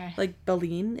 Okay. Like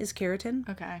baleen is keratin.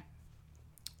 Okay.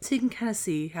 So you can kind of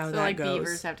see how that goes. So like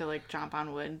beavers have to like chomp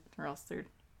on wood, or else they're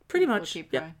pretty much.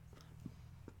 Keep going.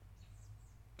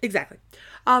 Exactly.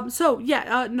 So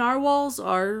yeah, narwhals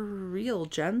are real,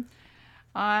 Jen.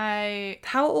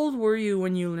 How old were you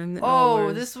when you learned that?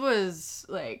 Oh, this was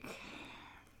like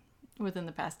within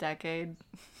the past decade.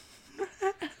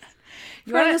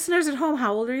 For our listeners at home,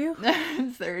 how old are you?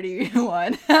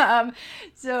 31.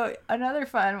 So another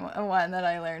fun one that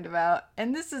I learned about,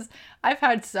 and I've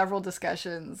had several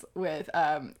discussions with,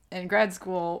 in grad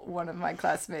school, one of my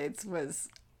classmates was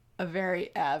a very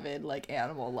avid, like,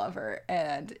 animal lover,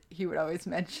 and he would always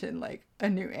mention, like, a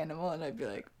new animal, and I'd be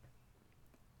like,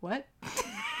 what?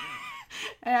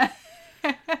 and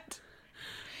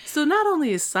so not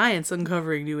only is science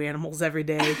uncovering new animals every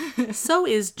day, so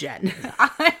is Jen.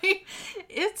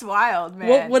 It's wild,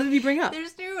 man. What did he bring up?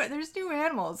 There's new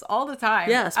animals all the time.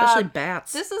 Yeah, especially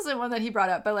bats. This isn't one that he brought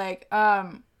up, but like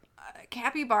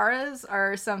capybaras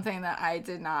are something that I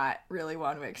did not really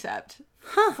want to accept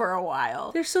for a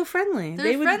while. They're so friendly.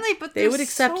 They're friendly, but they would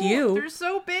accept you. They're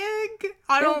so big.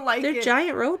 I don't like it. They're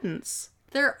giant rodents.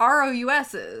 They're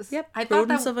ROUSs. Yep,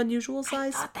 rodents of unusual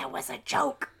size. I thought that was a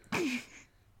joke.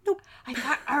 Nope. I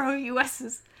thought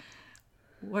ROUSs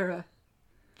were a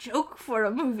joke for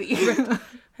a movie.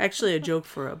 Actually, a joke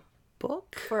for a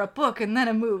book. For a book and then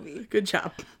a movie. Good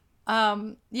job.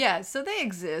 Yeah, so they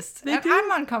exist. They And do?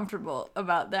 I'm uncomfortable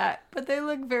about that, but they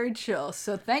look very chill.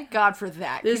 So thank God for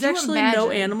that. There's Could you actually no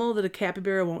imagine- animal that a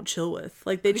capybara won't chill with.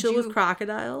 Like, they chill with you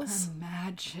crocodiles.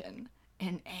 Imagine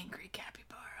an angry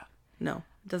capybara. No,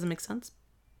 it doesn't make sense.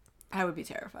 I would be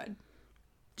terrified.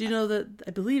 Do you know that,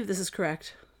 I believe this is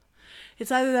correct.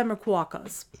 It's either them or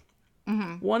quokkas.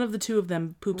 One of the two of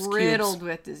them poops Riddled cubes.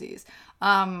 with disease.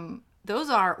 Those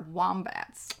are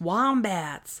wombats.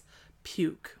 Wombats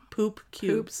puke. Poop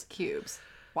cubes. Cubes.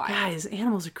 Why? Guys,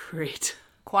 animals are great.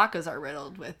 Quokkas are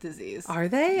riddled with disease. Are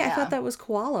they? I Yeah. thought that was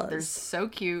koalas. They're so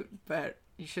cute, but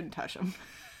you shouldn't touch them.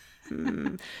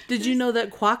 Did you know that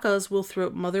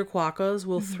mother quokkas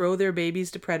will throw their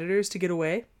babies to predators to get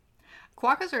away?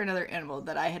 Quokkas are another animal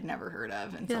that I had never heard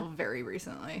of until very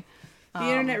recently. The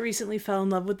internet recently fell in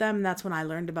love with them, and that's when I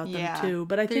learned about them Yeah, too.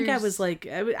 But I think I there's- was like,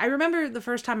 I remember the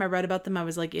first time I read about them, I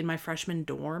was like in my freshman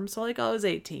dorm, so like I was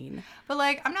 18. But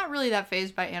like, I'm not really that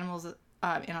fazed by animals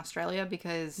in Australia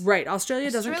because Right,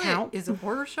 Australia doesn't count. is a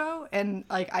horror show, and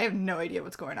like I have no idea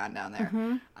what's going on down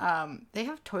there. They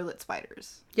have toilet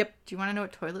spiders. Yep. Do you want to know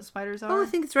what toilet spiders Oh, are? I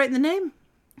think it's right in the name.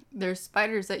 They're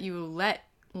spiders that you let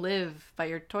live by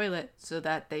your toilet so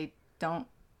that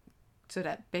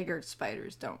bigger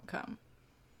spiders don't come.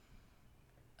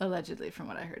 Allegedly, from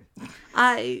what I heard.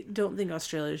 I don't think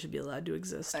Australia should be allowed to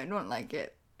exist. I don't like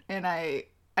it. And I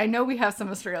know we have some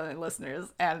Australian listeners,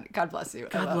 and God bless you.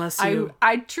 God bless you.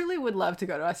 I truly would love to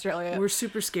go to Australia. We're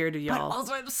super scared of but y'all.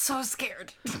 also, I'm so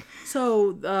scared.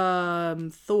 So,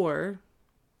 Thor,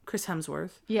 Chris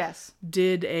Hemsworth, Yes.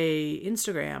 did a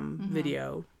Instagram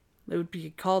video. It would be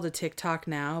called a TikTok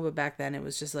now, but back then it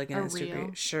was just like an A Instagram.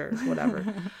 reel. Sure, whatever.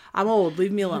 I'm old.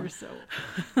 Leave me alone. You're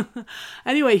so...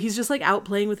 Anyway, he's just like out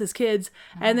playing with his kids,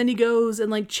 and then he goes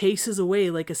and like chases away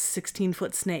like a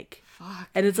 16-foot snake. Fuck.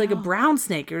 And it's like a brown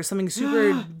snake or something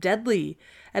super deadly.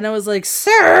 And I was like,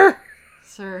 sir,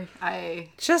 Sir,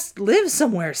 just live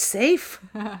somewhere safe.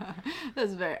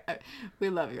 that's very... we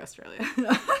love you, Australia.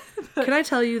 Can I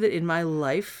tell you that in my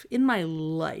life,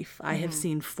 I have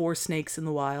seen 4 snakes in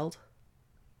the wild?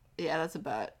 Yeah, that's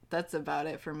about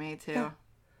it for me, too.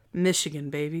 Michigan,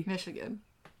 baby. Michigan.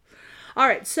 All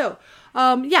right, so,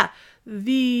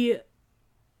 it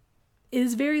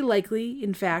is very likely,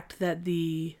 in fact, that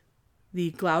the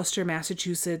Gloucester,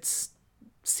 Massachusetts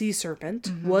sea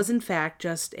serpent was, in fact,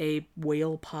 just a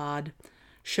whale pod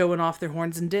showing off their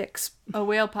horns and dicks. A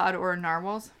whale pod or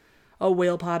narwhals? A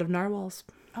whale pod of narwhals.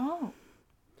 Oh.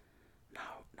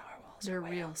 Narwhals They're are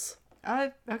real. whales.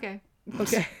 Okay.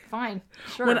 Okay. Fine.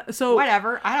 Sure. So-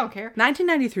 whatever. I don't care.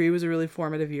 1993 was a really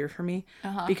formative year for me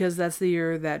because that's the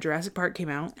year that Jurassic Park came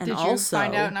out. And Did you also,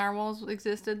 find out narwhals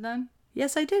existed then?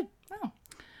 yes, I did. Oh.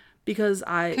 Because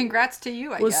I Congrats to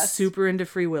you, I was guess. super into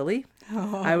Free Willy.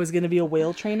 I was going to be a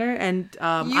whale trainer, and You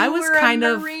I was were kind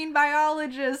a of marine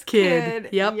biologist kid.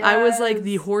 Yep, I was like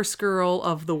the Yes. horse girl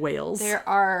of the whales. There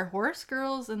are horse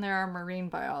girls and there are marine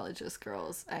biologist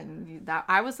girls, and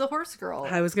I was the horse girl.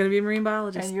 I was going to be a marine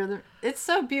biologist. And you're the. It's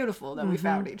so beautiful that we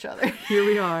found each other. Here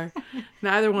we are.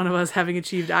 Neither one of us having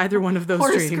achieved either one of those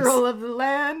Horse dreams. girl of the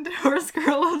land, horse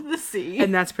girl of the sea,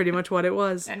 And that's pretty much what it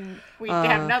was. and we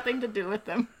have nothing to do with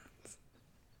them.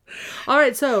 All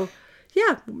right, so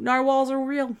yeah, narwhals are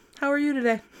real. How are you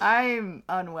today? I'm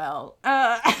unwell.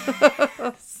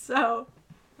 So.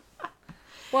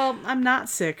 Well, I'm not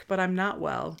sick, but I'm not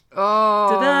well.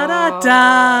 Oh. Da da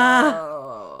da.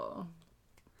 Oh.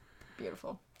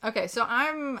 Beautiful. Okay, so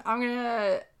I'm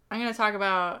gonna talk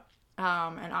about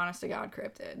an honest to God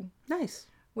cryptid, Nice.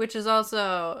 which is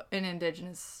also an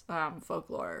indigenous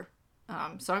folklore.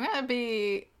 So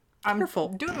I'm Careful.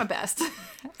 doing my best,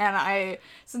 and I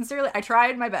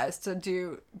tried my best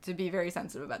to be very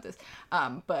sensitive about this.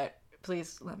 But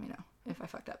please let me know if I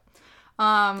fucked up.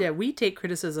 Yeah, we take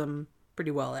criticism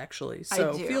pretty well, actually.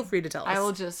 So do. feel free to tell us. I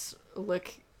will just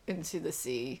look into the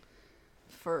sea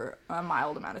for a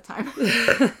mild amount of time.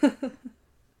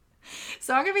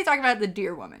 So I'm going to be talking about the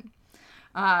deer woman.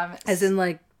 As in,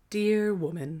 like, dear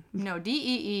woman. No,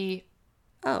 Deer.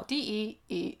 Oh. Deer.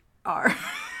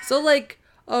 So, like,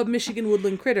 a Michigan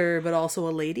woodland critter, but also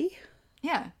a lady?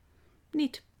 Yeah.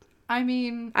 Neat. I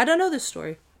mean, I don't know this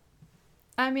story.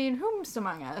 whomst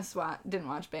among us didn't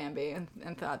watch Bambi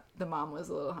and thought the mom was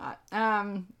a little hot?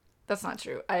 That's not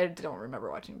true. I don't remember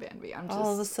watching Bambi. I'm just...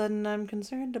 All of a sudden, I'm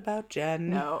concerned about Jen.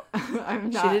 No,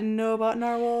 I'm She not. didn't know about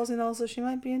narwhals, and also she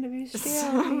might be into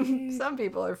bestiality. Some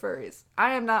people are furries.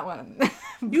 I am not one of them.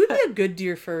 You would be a good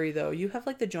deer furry, though. You have,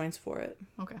 like, the joints for it.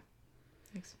 Okay.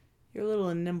 Thanks. You're a little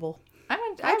and nimble. I'm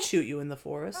I'd shoot you in the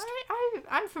forest.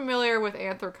 I'm familiar with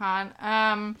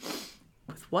Anthrocon.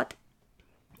 With what?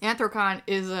 Anthrocon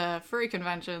is a furry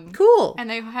convention. Cool. And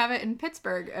they have it in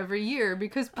Pittsburgh every year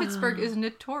because Pittsburgh is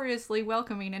notoriously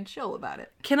welcoming and chill about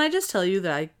it. Can I just tell you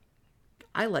that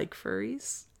I like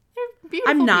furries? They're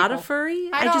beautiful I'm not people. a furry.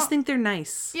 I don't- just think they're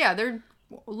nice. Yeah, they're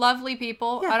lovely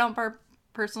people. Yeah. I don't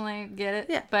personally get it.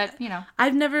 Yeah. But, you know.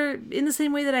 I've never, in the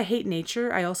same way that I hate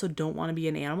nature, I also don't want to be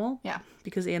an animal. Yeah.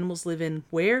 Because animals live in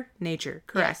where? Nature.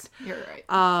 Correct. Yes, you're right.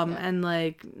 And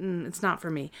like, it's not for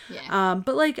me. Yeah.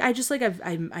 But like, I just like,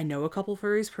 I know a couple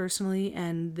furries personally,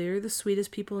 and they're the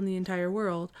sweetest people in the entire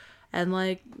world. And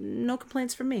like, no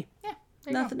complaints from me. Yeah.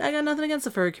 there you go. Nothing. I got nothing against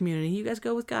the furry community. You guys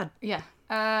go with God. Yeah.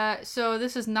 So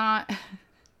this is not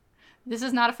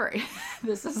a furry.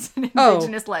 This is an Oh.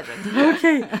 indigenous legend.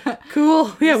 Okay.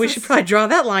 Cool. Yeah, we should probably draw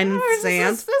that line in the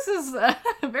sand. This is a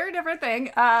very different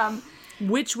thing.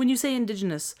 Which, when you say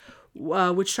indigenous,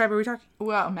 which tribe are we talking?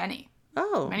 Well, many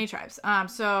tribes.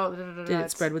 So Did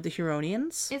it spread with the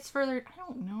Huronians? It's further. I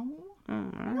don't know.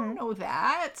 I don't know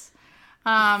that.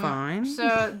 Fine.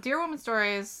 So, Deer Woman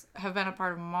stories have been a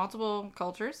part of multiple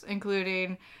cultures,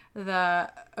 including the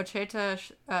Ocheta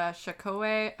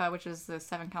Shakowee, which is the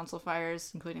 7 council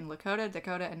fires, including Lakota,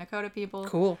 Dakota, and Nakota people.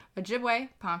 Cool. Ojibwe,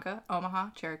 Ponca, Omaha,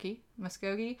 Cherokee,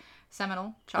 Muskogee,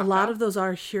 Seminole, Choctaw. A lot of those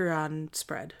are Huron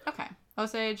spread. Okay.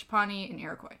 Osage, Pawnee, and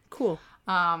Iroquois. Cool.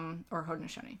 Or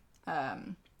Haudenosaunee.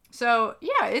 So,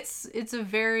 yeah, it's a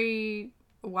very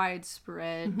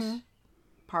widespread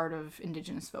part of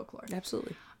indigenous folklore.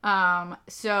 Absolutely.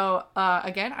 So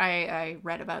again, I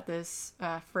read about this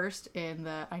first in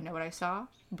the I Know What I Saw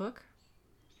book.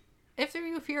 If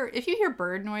you hear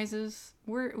bird noises,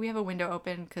 we have a window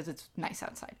open because it's nice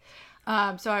outside.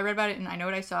 So I read about it in I Know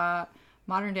What I Saw: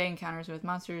 Modern Day Encounters with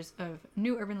Monsters of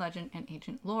New Urban Legend and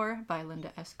Ancient Lore by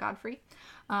Linda S. Godfrey.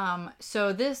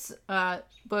 So this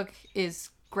book is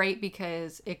great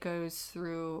because it goes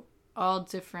through all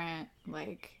different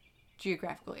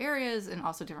geographical areas and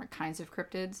also different kinds of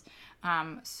cryptids.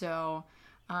 And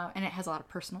it has a lot of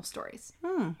personal stories,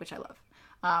 which I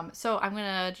love. So I'm going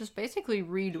to just basically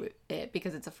read it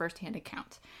because it's a first-hand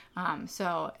account.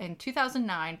 So in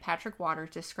 2009, Patrick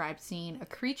Waters described seeing a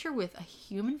creature with a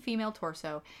human female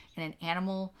torso and an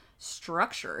animal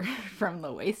structure from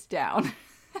the waist down.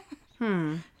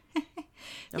 Yeah,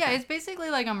 it's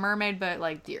basically like a mermaid, but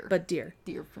like deer. But deer.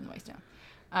 Deer from the waist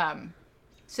down.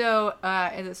 So,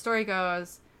 as the story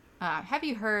goes, have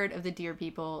you heard of the deer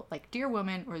people, like Deer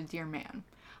Woman or the Deer Man?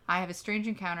 I have a strange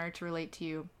encounter to relate to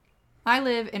you. I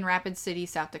live in Rapid City,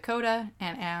 South Dakota,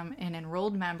 and am an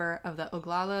enrolled member of the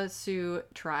Oglala Sioux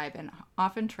tribe and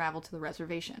often travel to the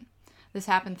reservation. This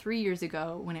happened 3 years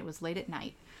ago when it was late at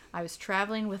night. I was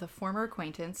traveling with a former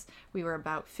acquaintance. We were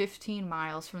about 15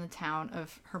 miles from the town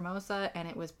of Hermosa, and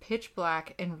it was pitch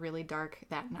black and really dark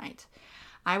that night.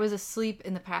 I was asleep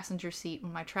in the passenger seat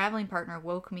when my traveling partner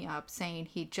woke me up saying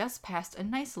he'd just passed a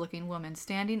nice-looking woman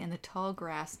standing in the tall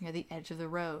grass near the edge of the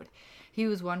road. He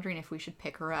was wondering if we should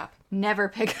pick her up. Never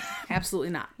pick her up.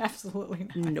 Absolutely not. Absolutely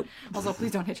not. Nope. Also,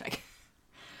 please don't hitchhike.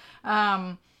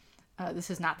 This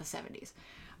is not the 70s.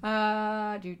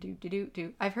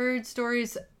 I've heard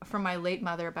stories from my late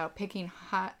mother about picking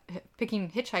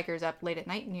hitchhikers up late at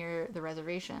night near the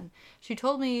reservation. She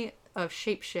told me of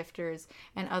shapeshifters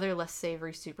and other less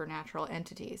savory supernatural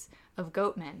entities, of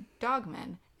goatmen,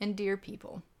 dogmen, and deer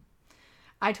people.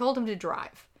 I told him to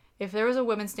drive. If there was a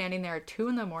woman standing there at 2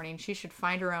 a.m, she should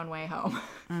find her own way home.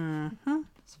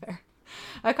 That's fair.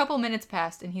 A couple minutes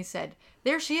passed and he said,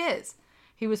 "There she is."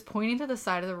 He was pointing to the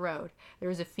side of the road. There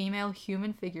was a female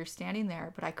human figure standing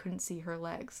there, but I couldn't see her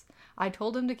legs. I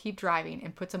told him to keep driving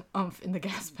and put some oomph in the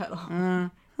gas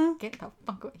pedal. Get the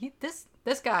fuck away.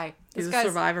 This guy. He's a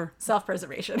survivor.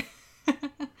 Self-preservation.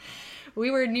 We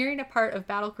were nearing a part of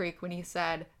Battle Creek when he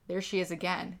said, "There she is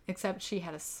again," except he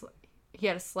had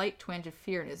a slight twinge of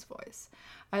fear in his voice.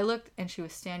 I looked and she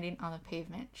was standing on the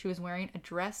pavement. She was wearing a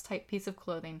dress-type piece of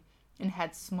clothing and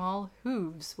had small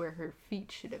hooves where her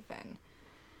feet should have been.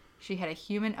 She had a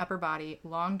human upper body,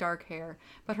 long dark hair,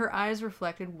 but her eyes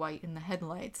reflected white in the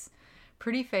headlights.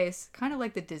 Pretty face, kind of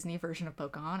like the Disney version of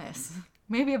Pocahontas.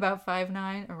 Maybe about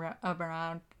 5'9",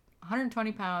 around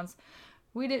 120 pounds.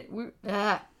 We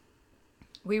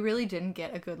really didn't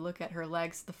get a good look at her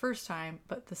legs the first time,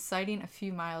 but the sighting a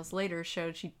few miles later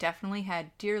showed she definitely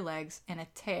had deer legs and a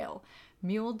tail,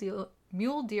 mule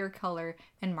deer color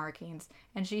and markings,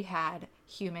 and she had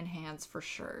human hands for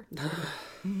sure.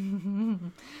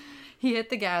 He hit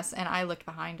the gas and I looked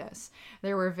behind us.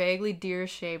 There were vaguely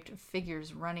deer-shaped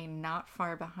figures running not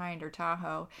far behind our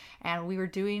Tahoe, and we were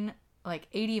doing like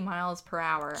 80 miles per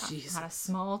hour on a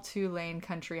small 2-lane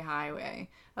country highway.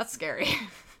 That's scary.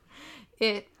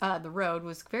 the road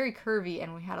was very curvy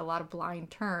and we had a lot of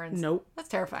blind turns. Nope. That's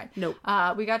terrifying. Nope.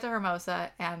 We got to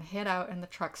Hermosa and hid out in the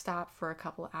truck stop for a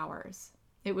couple of hours.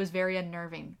 It was very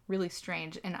unnerving, really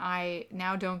strange, and I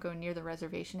now don't go near the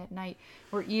reservation at night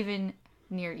or even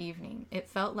near evening. It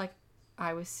felt like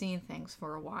I was seeing things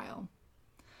for a while.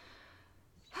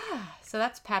 So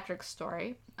that's Patrick's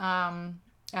story.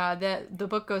 The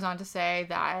book goes on to say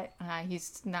that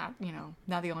he's not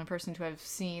the only person to have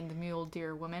seen the mule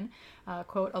deer woman.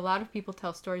 Quote, a lot of people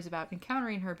tell stories about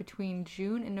encountering her between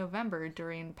June and November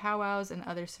during powwows and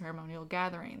other ceremonial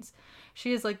gatherings.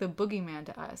 She is like the boogeyman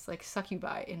to us, like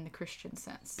succubi in the Christian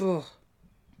sense. Ugh.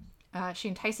 She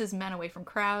entices men away from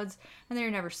crowds, and they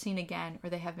are never seen again, or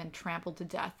they have been trampled to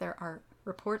death. There are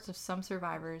reports of some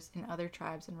survivors in other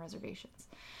tribes and reservations.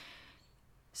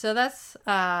 So that's,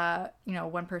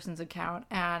 one person's account,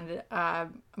 and I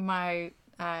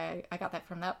got that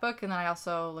from that book, and then I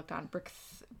also looked on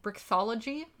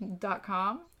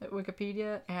brickthology.com at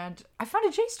Wikipedia, and I found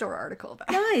a JSTOR article about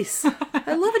it. Nice.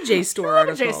 I love a JSTOR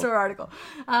article. JSTOR article.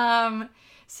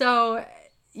 So,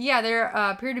 yeah, there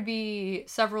appear to be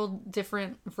several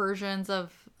different versions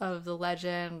of the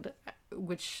legend,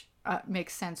 which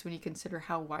makes sense when you consider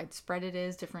how widespread it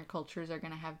is. Different cultures are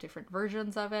going to have different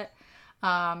versions of it.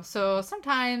 So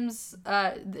sometimes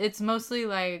it's mostly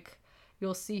like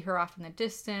you'll see her off in the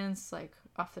distance, like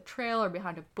off the trail or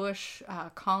behind a bush,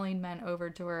 calling men over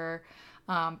to her,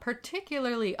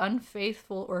 particularly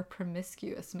unfaithful or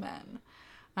promiscuous men.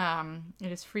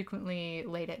 It is frequently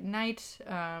late at night,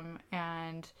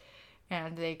 and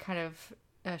they kind of,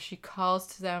 she calls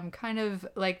to them kind of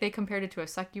like, they compared it to a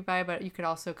succubi, but you could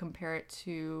also compare it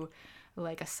to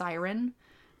like a siren.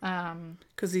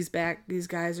 Because these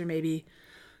guys are maybe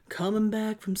coming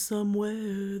back from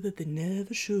somewhere that they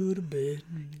never should have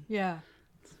been. Yeah.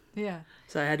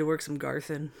 So I had to work some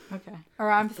Garthin. Okay.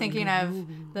 Or I'm thinking of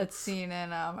that scene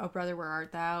in Oh Brother, Where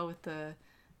Art Thou with the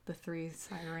three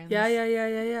sirens. Yeah.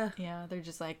 Yeah, they're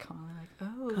just like calling like,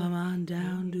 oh. Come on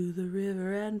down to the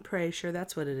river and pray. Sure,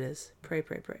 that's what it is. Pray.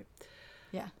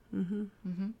 Yeah.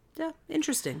 Yeah,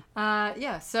 interesting.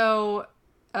 Yeah, so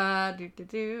so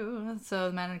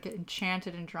the men get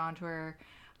enchanted and drawn to her,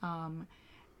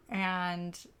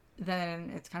 and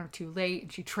then it's kind of too late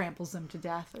and she tramples them to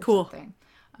death or something.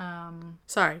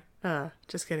 Sorry,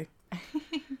 just kidding.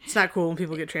 It's not cool when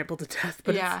people get trampled to death,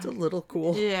 but it's a little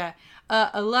cool. Yeah.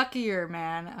 A luckier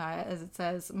man, as it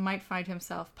says, might find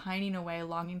himself pining away,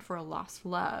 longing for a lost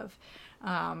love.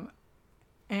 And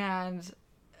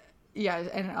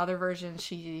in other versions,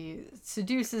 she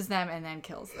seduces them and then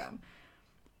kills them.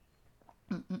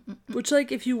 Which,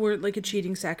 like, if you weren't like a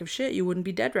cheating sack of shit, you wouldn't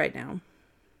be dead right now.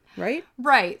 Right?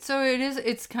 Right. So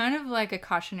it's kind of like a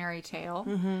cautionary tale.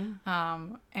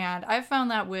 And I've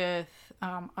found that with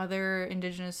other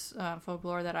indigenous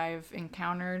folklore that I've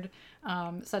encountered,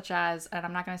 such as, and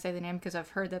I'm not going to say the name because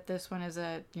I've heard that this one is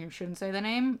you shouldn't say the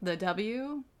name, the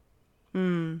W,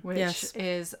 which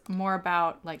is more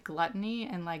about like gluttony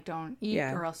and like don't eat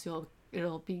or else you'll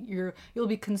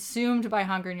be consumed by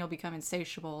hunger and you'll become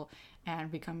insatiable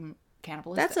and become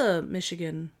cannibalistic. That's a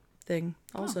Michigan thing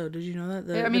also. Did you know that?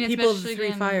 The it's people of the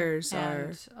Michigan Three Fires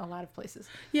are a lot of places.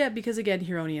 Yeah, because again,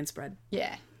 Huronian spread.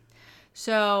 Yeah.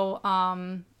 So,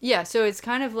 so it's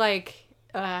kind of like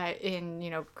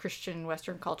in, Christian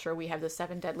Western culture, we have the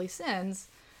 7 deadly sins.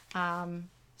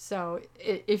 So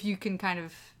if you can kind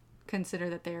of consider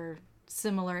that they're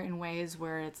similar in ways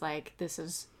where it's like, this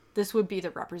would be the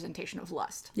representation of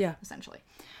lust. Yeah. Essentially.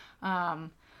 There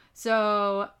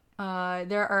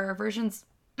are versions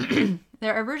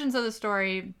of the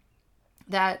story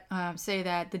that say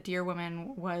that the deer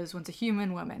woman was once a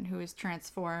human woman who was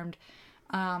transformed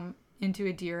into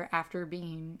a deer after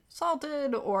being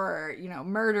assaulted or,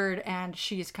 murdered, and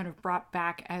she's kind of brought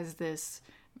back as this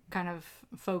kind of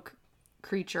folk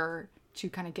creature to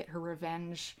kind of get her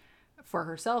revenge for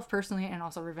herself personally and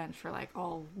also revenge for like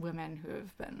all women who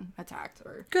have been attacked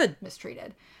or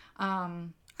mistreated.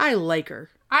 I like her.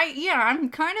 I'm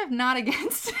kind of not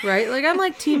against it. Right? Like, I'm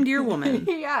like Team Deer Woman.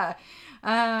 Yeah.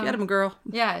 Get him, girl.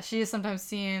 Yeah, she is sometimes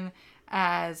seen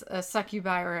as a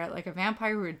succubi or like a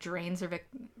vampire who drains her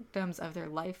victims of their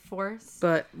life force.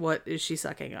 But what is she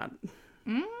sucking on?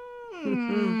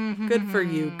 Good for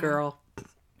you, girl.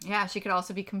 Yeah, she could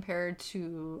also be compared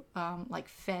to like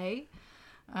Fae.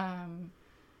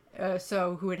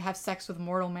 So who would have sex with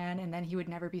mortal men and then he would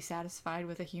never be satisfied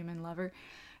with a human lover.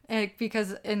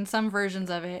 Because in some versions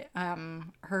of it,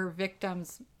 her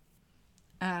victims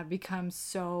become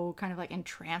so kind of like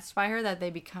entranced by her that they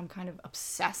become kind of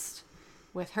obsessed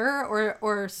with her,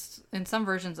 or in some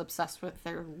versions obsessed with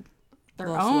their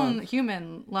their Lost own love.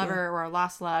 human lover or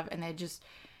lost love, and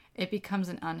it becomes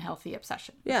an unhealthy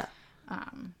obsession. Yeah.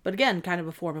 But again, kind of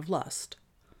a form of lust.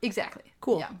 Exactly.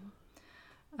 Cool.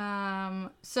 Yeah.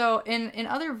 So in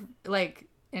other, like,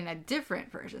 in a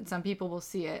different version, some people will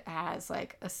see it as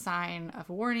like a sign of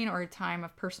warning or a time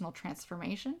of personal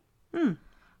transformation.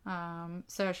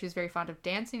 So she's very fond of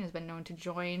dancing, has been known to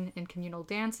join in communal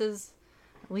dances,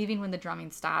 leaving when the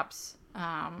drumming stops.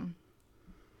 And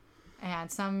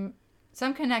some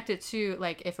connect it to,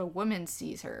 like, if a woman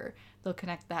sees her, they'll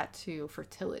connect that to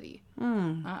fertility.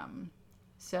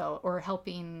 So, or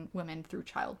helping women through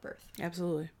childbirth.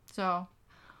 Absolutely. So,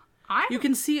 You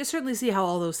can certainly see how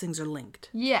all those things are linked.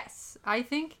 yes, I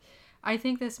think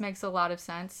this makes a lot of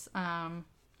sense.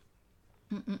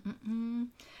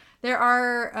 There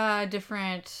are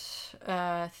different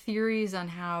theories on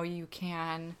how you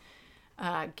can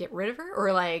get rid of her,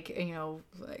 or, like, you know,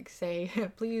 like, say,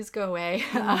 please go away.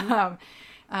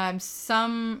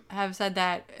 Some have said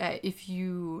that if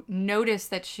you notice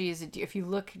that she is a deer, if you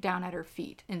look down at her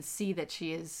feet and see that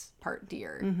she is part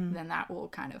deer, then that will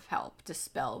kind of help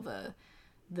dispel the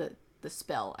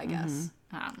spell, I guess.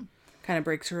 Kind of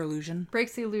breaks her illusion.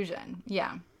 Breaks the illusion,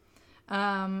 yeah.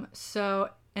 So,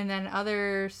 and then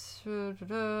others,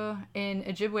 in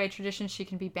Ojibwe tradition, she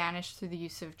can be banished through the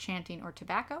use of chanting or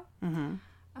tobacco.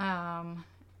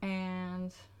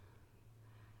 And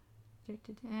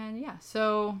yeah,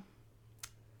 so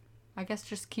I guess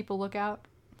just keep a lookout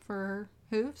for her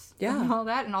hooves. Yeah. And all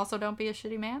that, and also don't be a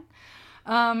shitty man.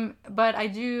 But I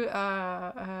do,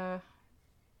 I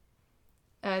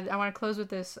want to close with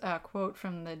this quote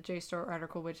from the JSTOR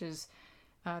article, which is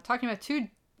talking about two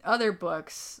other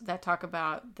books that talk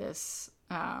about this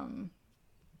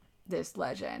this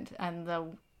legend. And the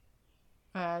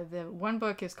one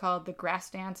book is called The Grass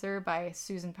Dancer by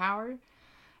Susan Power,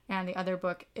 and the other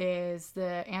book is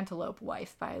The Antelope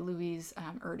Wife by Louise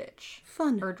Erdrich.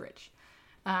 Fun. Erdrich.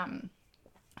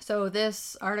 So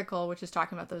this article, which is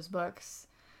talking about those books,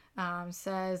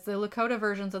 says the Lakota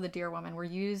versions of the Deer Woman were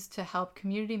used to help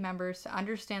community members to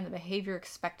understand the behavior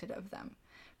expected of them,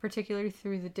 particularly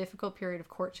through the difficult period of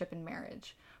courtship and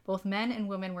marriage. Both men and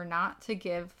women were not to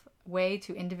give way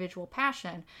to individual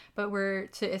passion, but were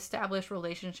to establish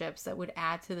relationships that would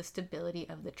add to the stability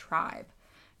of the tribe.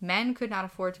 Men could not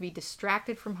afford to be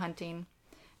distracted from hunting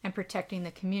and protecting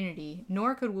the community,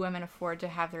 nor could women afford to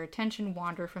have their attention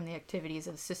wander from the activities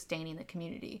of sustaining the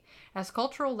community. As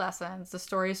cultural lessons, the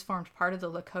stories formed part of the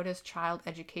Lakota's child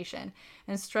education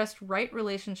and stressed right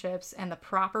relationships and the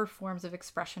proper forms of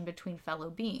expression between fellow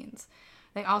beings.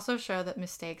 They also show that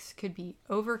mistakes could be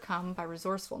overcome by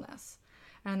resourcefulness,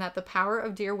 and that the power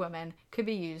of Deer Woman could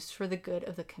be used for the good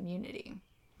of the community.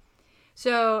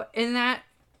 So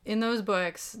in those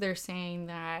books, they're saying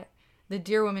that the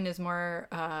Deer Woman is more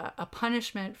a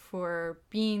punishment for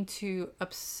being too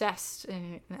obsessed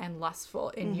and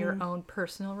lustful in your own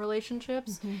personal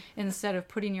relationships, instead of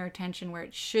putting your attention where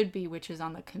it should be, which is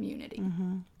on the community.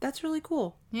 That's really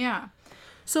cool. Yeah.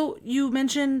 So you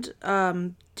mentioned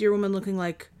Deer Woman looking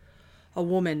like a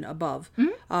woman above.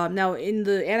 Now, in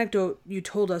the anecdote you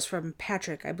told us from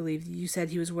Patrick, I believe you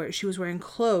said she was wearing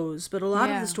clothes, but a lot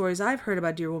of the stories I've heard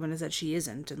about Deer Woman is that she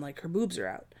isn't, and, like, her boobs are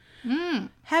out.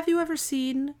 Have you ever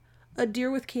seen a deer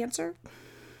with cancer?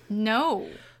 No.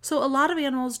 So a lot of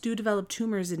animals do develop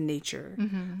tumors in nature,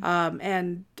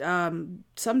 and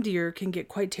some deer can get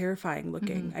quite terrifying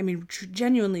looking. I mean,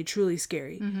 genuinely, truly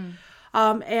scary.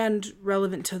 And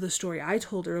relevant to the story I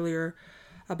told earlier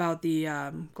about the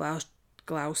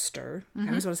Gloucester. I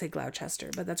always want to say Gloucester,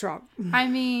 but that's wrong. I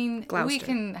mean, Gloucester. We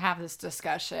can have this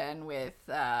discussion with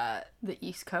the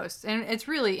East Coast, and it's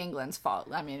really England's fault.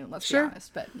 I mean, let's be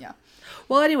honest, but yeah.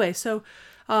 Well, anyway, so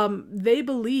they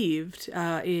believed in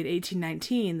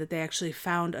 1819 that they actually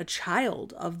found a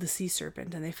child of the sea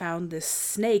serpent, and they found this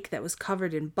snake that was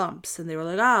covered in bumps, and they were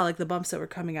like, like the bumps that were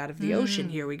coming out of the ocean,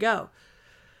 here we go.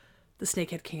 The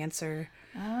snake had cancer.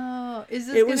 Oh, is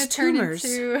this going to turn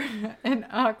into an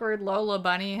awkward Lola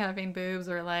Bunny having boobs,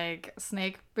 or like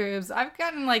snake boobs? I've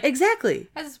gotten like... Exactly.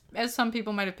 As some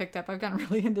people might have picked up, I've gotten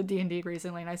really into D&D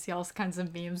recently, and I see all kinds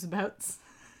of memes about...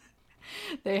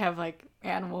 They have like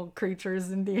animal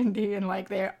creatures in D&D, and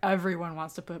like everyone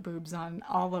wants to put boobs on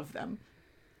all of them.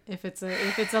 If it's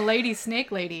a lady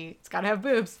snake lady, it's got to have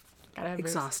boobs.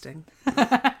 Exhausting.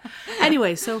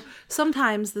 Anyway, so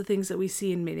sometimes the things that we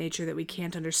see in nature that we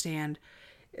can't understand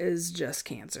is just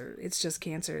cancer. It's just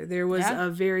cancer. There was a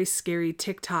very scary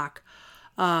TikTok.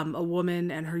 A woman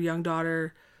and her young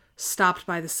daughter stopped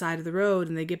by the side of the road,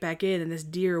 and they get back in, and this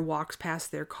deer walks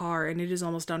past their car, and it is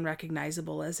almost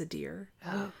unrecognizable as a deer.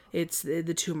 It's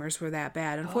the tumors were that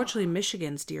bad. Unfortunately,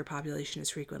 Michigan's deer population is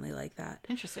frequently like that.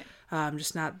 Interesting.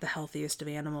 Just not the healthiest of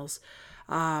animals.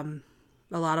 A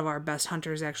lot of our best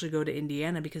hunters actually go to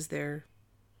Indiana because the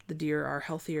deer are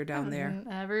healthier down there. I've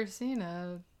never seen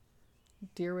a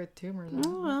deer with tumors.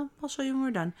 Oh, well, I'll show you when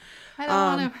we're done. I don't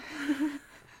want to.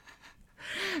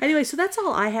 Anyway, so that's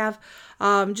all I have.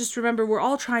 Just remember, we're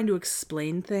all trying to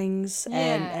explain things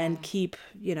and keep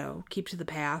to the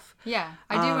path. Yeah,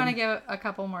 I do want to give a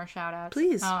couple more shout outs.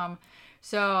 Please.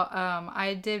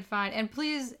 I did find, and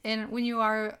please, when you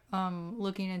are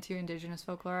looking into Indigenous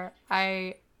folklore,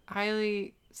 I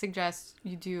highly suggest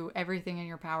you do everything in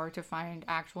your power to find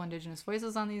actual Indigenous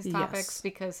voices on these topics,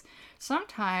 because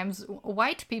sometimes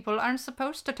white people aren't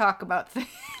supposed to talk about things.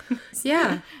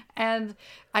 Yeah. And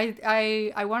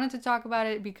I wanted to talk about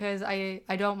it because I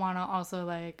don't want to also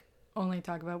like only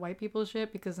talk about white people's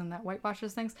shit, because then that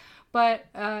whitewashes things. But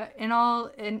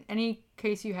in any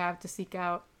case you have to seek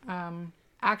out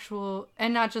actual,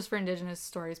 and not just for Indigenous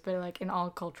stories, but like in all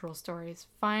cultural stories,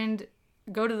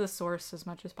 go to the source as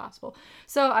much as possible.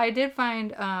 So I did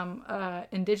find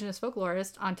Indigenous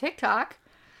folklorist on TikTok.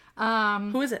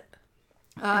 Who is it?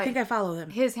 I think I follow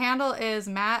him. His handle is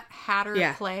Matt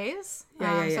Hatter Plays.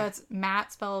 Yeah. So it's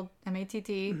Matt spelled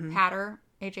M-A-T-T, Hatter,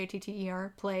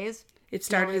 H-A-T-T-E-R, Plays. It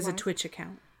started as a Twitch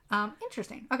account.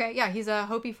 Interesting. Okay, yeah, he's a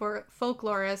Hopi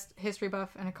folklorist, history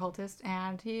buff, and occultist,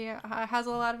 and he has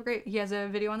a lot of he has a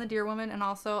video on the Deer Woman and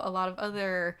also a lot of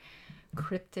other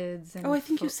cryptids. And I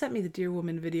think you sent me the Deer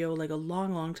Woman video like a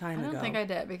long time ago. I don't think I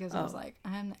did, because I was like,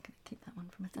 I'm not going to keep that one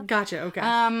for myself. Gotcha, okay.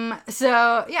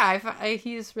 So, yeah,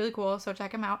 he's really cool, so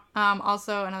check him out.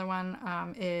 Also, another one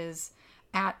is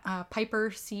at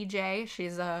Piper CJ.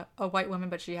 She's a white woman,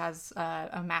 but she has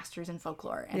a master's in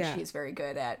folklore, and she's very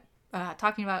good at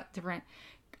talking about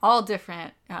all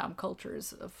different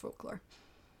cultures of folklore.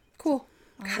 Cool.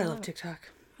 God, I love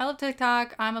TikTok. I love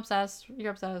TikTok. I'm obsessed.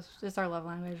 You're obsessed. It's our love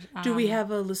language. Do we have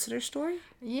a listener story?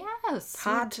 Yes.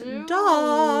 Hot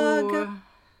dog.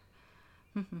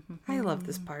 I love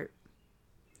this part.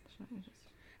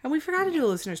 And we forgot to do a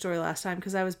listener story last time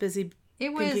because I was busy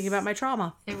thinking about my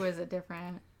trauma. It was a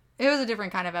different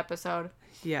kind of episode.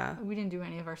 Yeah. We didn't do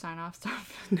any of our sign-off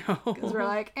stuff. No. Because we're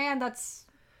like, and that's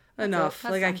enough.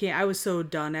 Like, I can't. I was so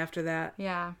done after that.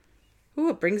 Yeah. Ooh,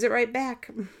 it brings it right back.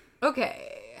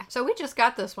 Okay. So we just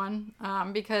got this one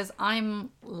because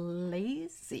I'm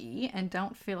lazy and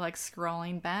don't feel like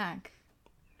scrolling back.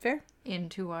 Fair.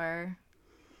 Into our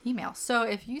email. So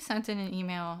if you sent in an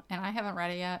email and I haven't read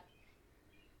it yet,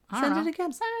 Send it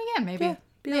again. Send it again, maybe. Yeah.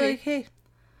 Be like, hey,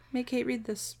 make Kate read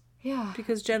this. Yeah.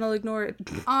 Because Jen will ignore it.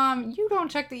 You don't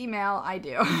check the email. I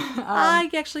do. I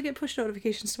actually get push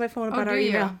notifications to my phone about our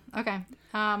email. Okay.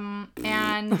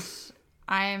 And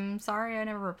I'm sorry I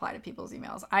never reply to people's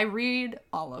emails. I read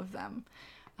all of them.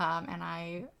 And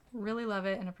I really love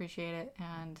it and appreciate it.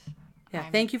 And yeah,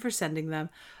 thank you for sending them.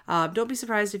 Don't be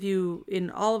surprised if in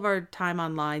all of our time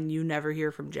online, you never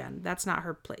hear from Jen. That's not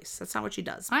her place. That's not what she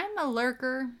does. I'm a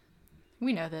lurker.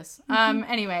 We know this.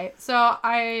 Anyway, so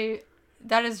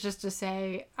that is just to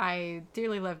say, I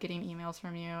dearly love getting emails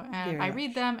from you, and I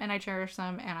read them and I cherish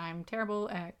them, and I'm terrible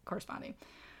at corresponding.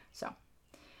 So,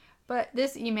 but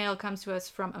this email comes to us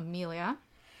from Amelia.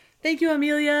 Thank you,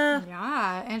 Amelia.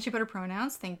 Yeah, and she put her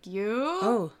pronouns. Thank you.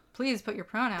 Oh. Please put your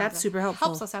pronouns. That's super helpful.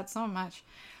 Helps us out so much.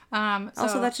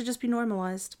 Also, that should just be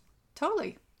normalized.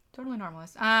 Totally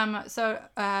normalized.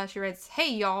 She writes,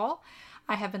 "Hey, y'all.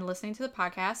 I have been listening to the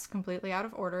podcast completely out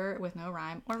of order with no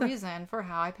rhyme or reason for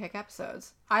how I pick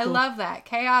episodes. I love that.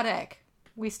 Chaotic.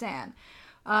 We stand.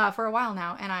 For a while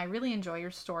now, and I really enjoy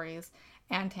your stories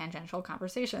and tangential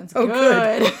conversations." Oh,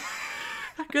 good.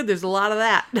 Good, there's a lot of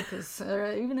that.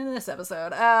 Even in this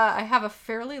episode. I have a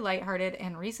fairly lighthearted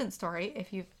and recent story.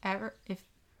 If you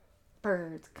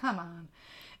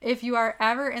are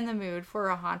ever in the mood for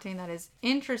a haunting that is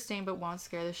interesting but won't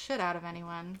scare the shit out of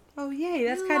anyone. Oh, yay.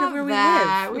 That's kind of where we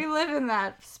live. We live in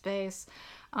that space.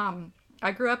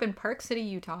 I grew up in Park City,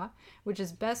 Utah, which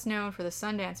is best known for the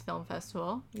Sundance Film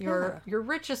Festival, your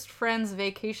richest friend's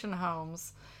vacation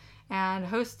homes, and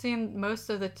hosting most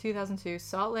of the 2002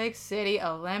 Salt Lake City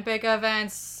Olympic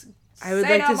events. I would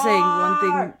like to say one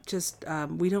thing, just,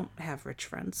 we don't have rich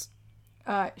friends.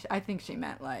 I think she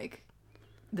meant, like,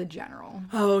 the general.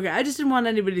 Oh, okay. I just didn't want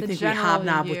anybody to think we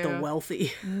hobnob with the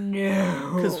wealthy.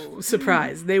 No. Because,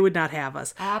 surprise, they would not have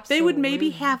us. Absolutely. They would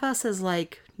maybe have us as,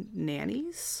 like,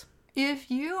 nannies.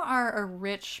 If you are a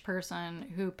rich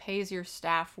person who pays your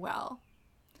staff well,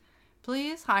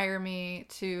 please hire me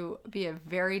to be a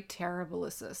very terrible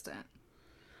assistant.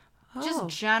 Oh. Just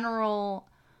general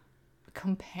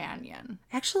companion.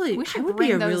 Actually, We I should would be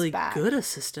bring a those really back. good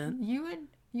assistant.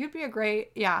 You'd be a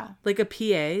great, yeah. Like a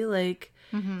PA, like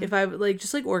if I like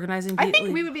just like organizing people. I think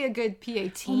like, we would be a good PA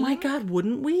team. Oh my god,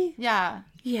 wouldn't we? Yeah.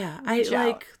 Yeah, Reach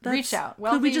out. Reach out.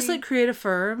 Could we just like create a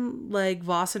firm like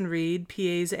Voss and Reed,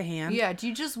 PAs at hand? Yeah, do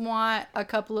you just want a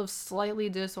couple of slightly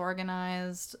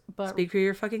disorganized but Speak for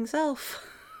your fucking self.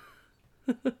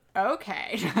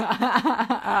 okay.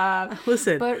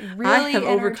 Listen, But I really have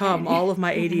overcome entertaining. all of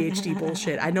my ADHD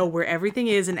bullshit. I know where everything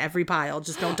is in every pile.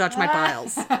 Just don't touch my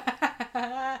piles.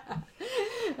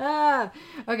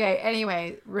 Okay,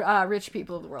 anyway, rich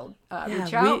people of the world,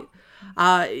 reach out.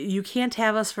 You can't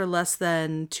have us for less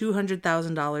than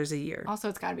 $200,000 a year. Also,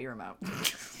 it's got to be remote.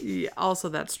 Yeah, also,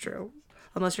 that's true.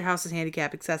 Unless your house is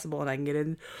handicap accessible and I can get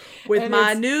in with And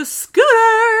my it's- new scooter.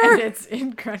 And it's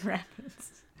in Grand Rapids.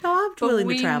 No, I'm But willing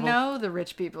we to travel. know the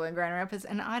rich people in Grand Rapids,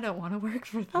 and I don't want to work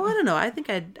for them. Oh, I don't know. I think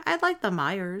I'd like the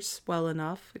Myers well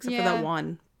enough, except for Yeah. that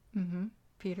one.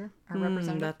 Peter, our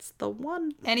representative. That's the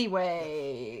one.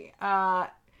 Anyway,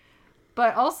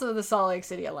 but also the Salt Lake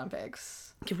City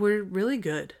Olympics. We're really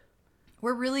good.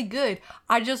 We're really good.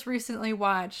 I just recently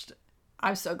watched.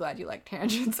 I'm so glad you like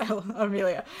tangents,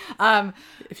 Amelia.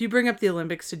 If you bring up the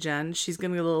Olympics to Jen, she's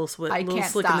gonna get a little slick I in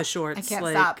can't the stop. shorts. I can't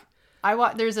like, stop.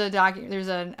 There's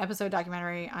an episode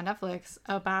documentary on Netflix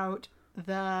about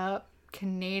the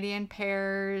Canadian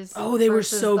pairs. Oh, they were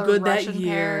versus so the good that Russian year.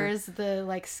 Pairs, the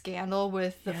like scandal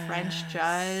with the French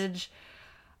judge,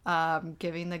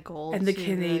 giving the gold. And the to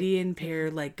Canadian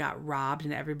pair like got robbed,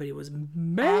 and everybody was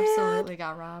mad. absolutely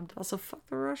got robbed. Also, fuck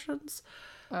the Russians.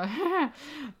 Oh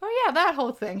yeah, that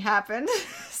whole thing happened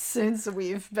since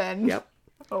we've been Yep.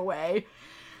 away.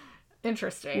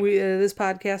 Interesting. This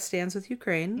podcast stands with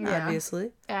Ukraine, Yeah.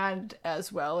 obviously. And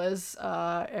as well as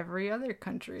every other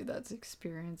country that's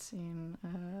experiencing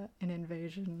an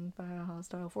invasion by a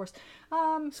hostile force.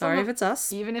 Sorry if it's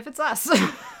us. Even if it's us.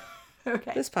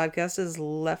 Okay. This podcast is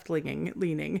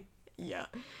leaning. Yeah.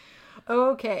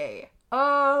 Okay.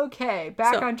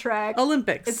 Back So, on track.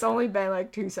 Olympics. It's only been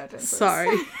like 2 sentences.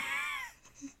 Sorry.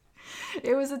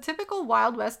 It was a typical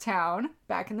Wild West town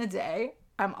back in the day.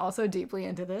 I'm also deeply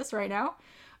into this right now.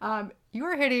 You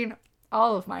are hitting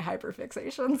all of my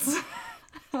hyperfixations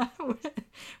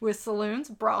with saloons,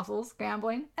 brothels,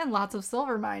 gambling, and lots of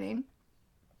silver mining.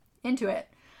 Into it.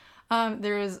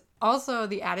 There is also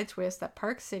the added twist that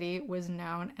Park City was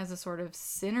known as a sort of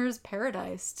sinner's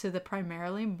paradise to the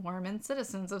primarily Mormon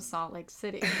citizens of Salt Lake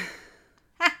City.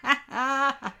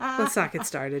 Let's not get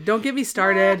started. Don't get me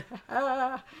started.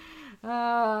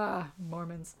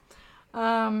 Mormons.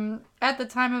 At the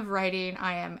time of writing,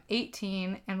 I am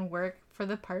 18 and work for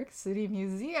the Park City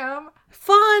Museum.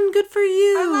 Fun. Good for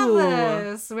you. I love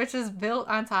this, which is built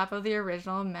on top of the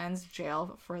original men's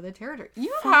jail for the territory.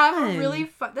 You have a Fun. really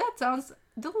fun. That sounds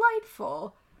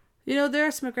delightful. You know, there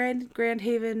are some Grand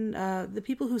Haven, the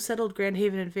people who settled Grand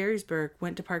Haven and Ferrysburg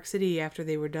went to Park City after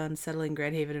they were done settling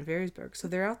Grand Haven and Ferrysburg. So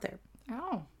they're out there.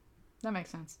 Oh, that makes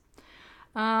sense.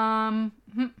 The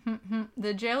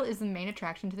jail is the main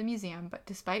attraction to the museum, but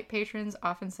despite patrons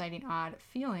often citing odd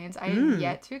feelings, I have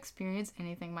yet to experience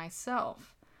anything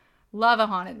myself. Love a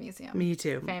haunted museum. Me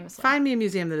too. Famously. Find me a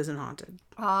museum that isn't haunted.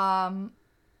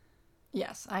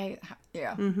 Yes, I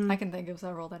can think of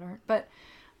several that aren't, but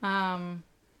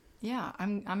yeah,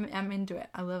 I'm into it.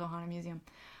 I love a haunted museum.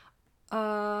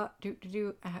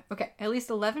 Okay, at least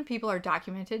 11 people are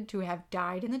documented to have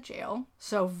died in the jail,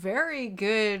 so very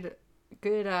good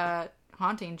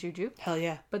haunting juju. Hell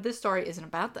yeah. But this story isn't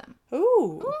about them.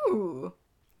 Ooh.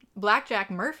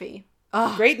 Blackjack Murphy.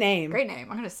 Great name. Great name.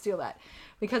 I'm gonna steal that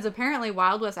because apparently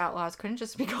Wild West outlaws couldn't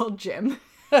just be called Jim.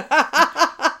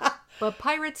 But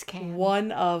pirates can.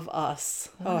 One of us.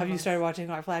 Have you started watching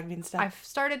Our Flag Means Death? I've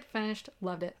started, finished,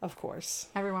 loved it. Of course.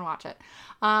 Everyone watch it.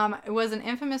 It was an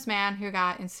infamous man who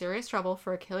got in serious trouble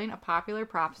for killing a popular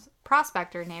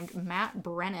prospector named Matt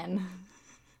Brennan.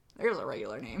 There's a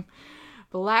regular name.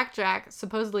 Blackjack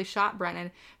supposedly shot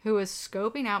Brennan, who was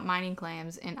scoping out mining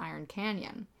claims in Iron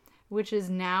Canyon, which is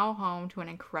now home to an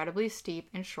incredibly steep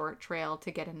and short trail to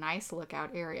get a nice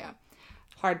lookout area.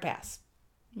 Hard pass.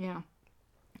 Yeah.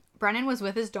 Brennan was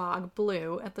with his dog,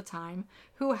 Blue, at the time,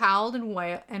 who howled and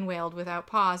wailed without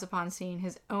pause upon seeing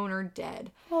his owner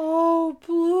dead. Oh,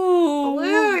 Blue.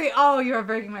 Blue! Oh, you are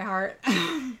breaking my heart.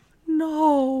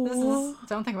 No.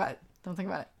 Don't think about it. Don't think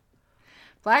about it.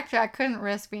 Blackjack couldn't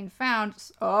risk being found.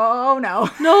 Oh, no.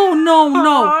 No.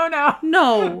 Oh, no.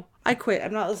 No. I quit.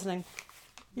 I'm not listening.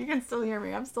 You can still hear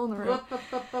me. I'm still in the room.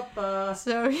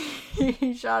 So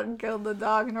he shot and killed the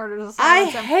dog in order to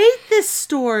silence him. hate this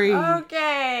story.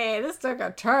 Okay, this took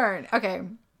a turn. Okay.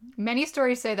 Many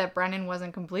stories say that Brennan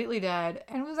wasn't completely dead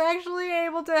and was actually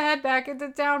able to head back into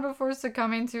town before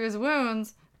succumbing to his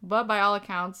wounds, but by all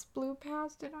accounts, blew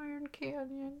past an Iron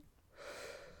Canyon.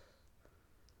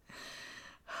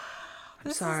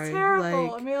 This sorry. is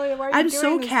terrible. Like, Amelia, why are you I'm doing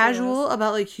so this to casual us?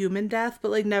 about like human death, but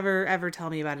like never ever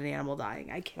tell me about an animal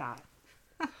dying. I cannot.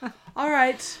 All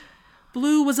right.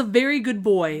 Blue was a very good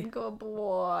boy. Good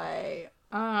boy.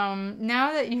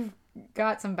 Now that you've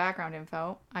got some background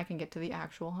info, I can get to the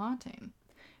actual haunting.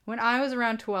 When I was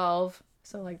around 12,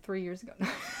 so like 3 years ago.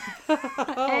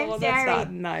 Oh, that's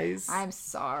not nice. I'm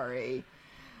sorry.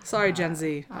 Sorry, Gen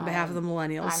Z, on behalf of the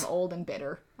millennials. I'm old and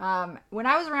bitter. When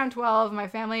I was around 12, my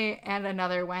family and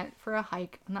another went for a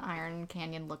hike on the Iron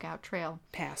Canyon Lookout Trail.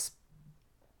 Pass.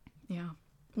 Yeah.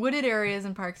 Wooded areas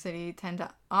in Park City tend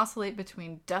to oscillate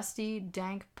between dusty,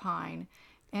 dank pine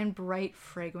and bright,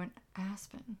 fragrant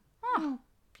aspen. Oh,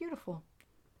 beautiful.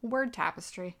 Word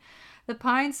tapestry. The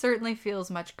pine certainly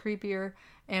feels much creepier,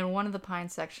 and one of the pine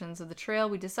sections of the trail,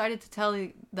 we decided to tell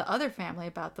the other family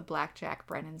about the Blackjack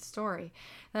Brennan story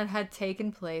that had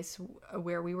taken place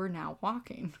where we were now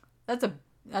walking. That's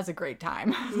a great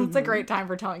time. Mm-hmm. It's a great time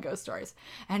for telling ghost stories.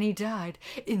 And he died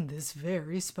in this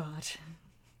very spot.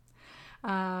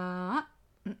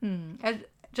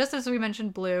 Just as we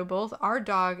mentioned Blue, both our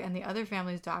dog and the other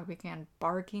family's dog began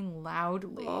barking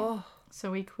loudly. Oh.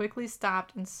 So we quickly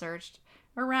stopped and searched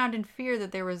around in fear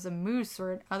that there was a moose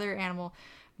or other animal.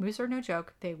 Moose are no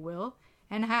joke. They will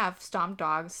and have stomped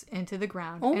dogs into the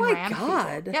ground. Oh and my rammed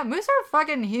God. people. Yeah, moose are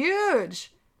fucking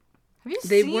huge. Have you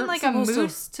seen like a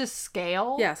moose to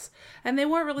scale? Yes. And they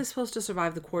weren't really supposed to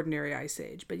survive the Quaternary Ice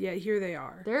Age, but yet here they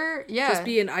are. They're, yeah. Just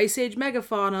be an Ice Age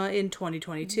megafauna in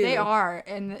 2022. They are.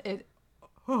 And it,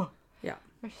 yeah.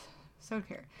 So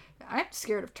scared. I'm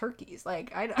scared of turkeys.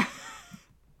 Like,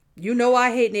 you know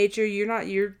I hate nature. You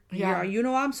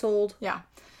know I'm sold. Yeah.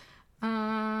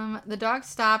 The dog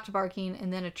stopped barking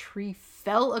and then a tree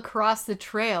fell across the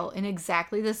trail in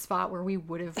exactly the spot where we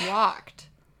would have walked.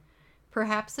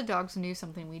 Perhaps the dogs knew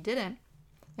something we didn't.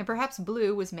 And perhaps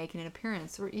Blue was making an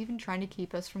appearance or even trying to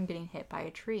keep us from getting hit by a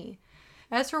tree.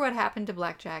 As for what happened to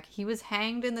Blackjack, he was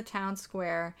hanged in the town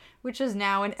square, which is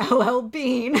now an LL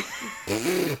Bean.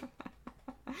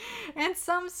 And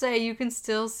some say you can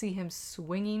still see him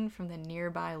swinging from the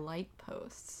nearby light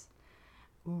posts.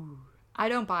 Ooh. I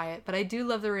don't buy it, but I do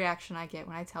love the reaction I get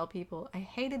when I tell people a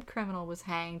hated criminal was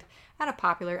hanged at a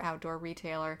popular outdoor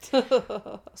retailer.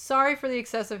 Sorry for the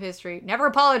excessive history. Never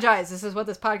apologize. This is what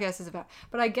this podcast is about.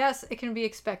 But I guess it can be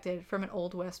expected from an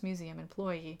Old West Museum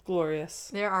employee. Glorious.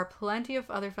 There are plenty of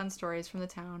other fun stories from the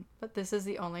town, but this is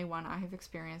the only one I have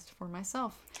experienced for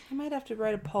myself. I might have to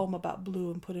write a poem about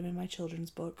Blue and put him in my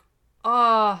children's book.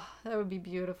 Oh, that would be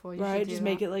beautiful. You right? Just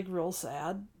make it like real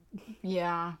sad.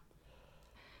 Yeah.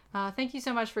 Thank you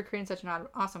so much for creating such an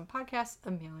awesome podcast,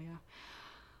 Amelia.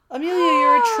 Amelia,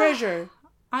 you're a treasure.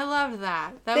 I loved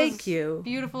that. Thank you.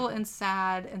 Beautiful and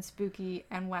sad and spooky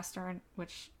and Western,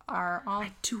 which are all...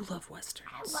 I do love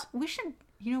Westerns. We should...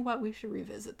 You know what? We should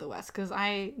revisit the West, because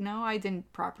I know I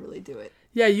didn't properly do it.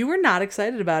 Yeah, you were not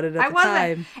excited about it at the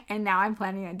time. And now I'm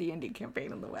planning a D&D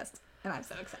campaign in the West, and I'm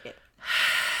so excited.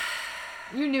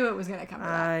 You knew it was going to come to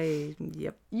that.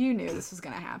 Yep. You knew this was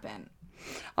going to happen.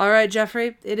 All right,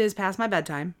 Jeffrey, it is past my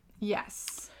bedtime.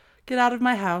 Yes. Get out of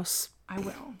my house. I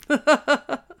will.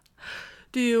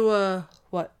 Do you,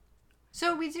 what?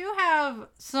 So we do have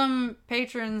some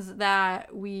patrons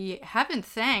that we haven't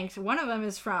thanked. One of them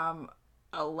is from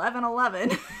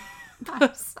 1111.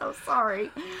 I'm so sorry.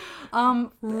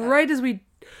 Right as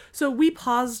we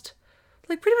paused,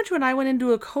 like pretty much when I went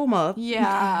into a coma.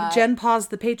 Yeah. Jen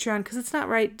paused the Patreon because it's not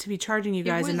right to be charging you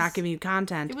guys and not giving you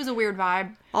content. It was a weird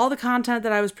vibe. All the content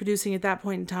that I was producing at that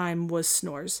point in time was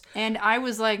snores. And I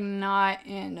was like not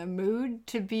in a mood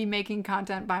to be making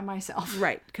content by myself.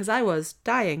 Right, because I was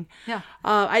dying. Yeah.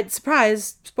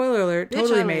 Surprise, spoiler alert,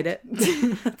 totally made it.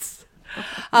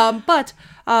 But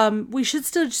we should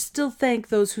still thank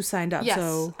those who signed up. Yes,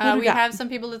 so we have some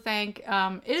people to thank.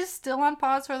 It is still on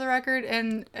pause for the record,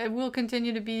 and it will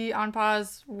continue to be on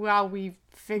pause while we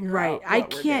figure out what I we're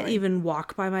can't doing. even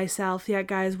walk by myself yet,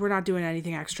 guys. We're not doing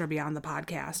anything extra beyond the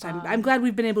podcast. I'm glad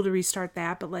we've been able to restart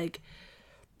that, but like,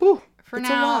 whew, for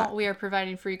now, we are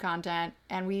providing free content,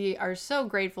 and we are so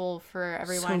grateful for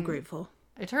everyone. So grateful.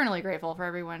 Eternally grateful for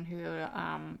everyone who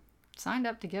signed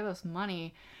up to give us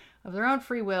money of their own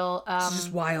free will. It's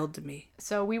just wild to me.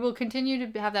 So we will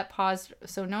continue to have that pause,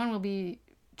 so no one will be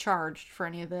charged for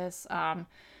any of this.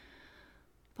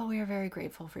 But But we are very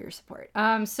grateful for your support.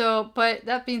 But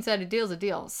that being said, a deal's a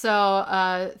deal.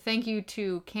 So thank you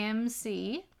to Kim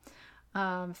C.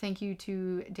 Thank you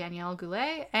to Danielle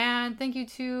Goulet. And thank you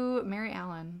to Mary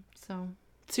Allen. So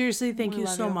seriously, thank you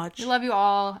so much. We love you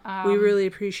all. We really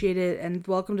appreciate it. And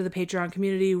welcome to the Patreon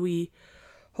community. We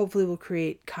hopefully will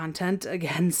create content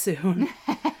again soon.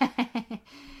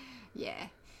 Yeah.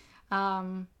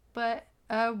 But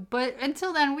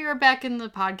until then, we are back in the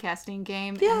podcasting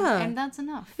game. Yeah. And that's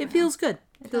enough. It feels good.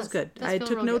 It feels good. I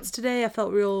took notes today. I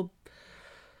felt real,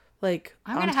 like,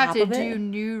 I'm going to have to do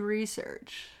new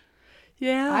research.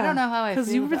 Yeah. I don't know how I feel.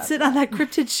 Because you've been sitting on that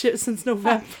cryptid shit since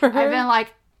November. I've been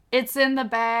like, it's in the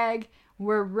bag.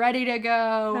 We're ready to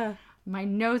go. Yeah. My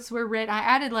notes were written. I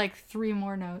added like 3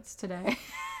 more notes today.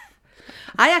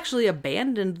 I actually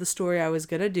abandoned the story I was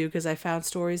going to do because I found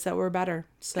stories that were better.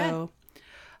 So,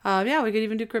 yeah, we could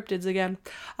even do cryptids again.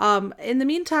 In the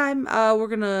meantime, we're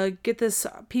going to get this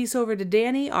piece over to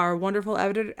Danny, our wonderful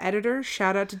editor.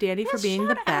 Shout out to Danny for being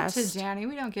the best. Shout out to Danny.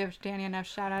 We don't give Danny enough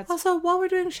shout outs. Also, while we're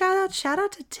doing shout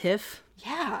out to Tiff.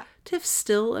 Yeah. Tiff's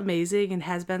still amazing and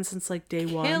has been since like day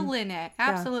one. Killing it.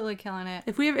 Absolutely killing it.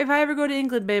 If I ever go to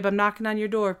England, babe, I'm knocking on your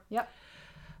door. Yep.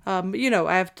 I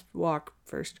have to walk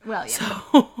first. Well, yeah.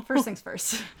 So. First things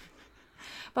first.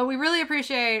 But we really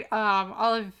appreciate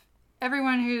all of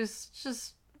everyone who's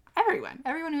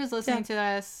everyone who's listening to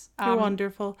us. You're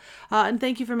wonderful. And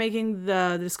thank you for making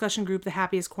the discussion group the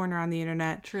happiest corner on the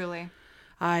internet. Truly.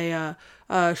 I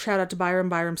shout out to Byram.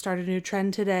 Byram started a new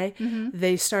trend today. Mm-hmm.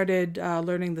 They started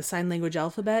learning the sign language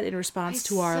alphabet in response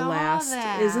to our last.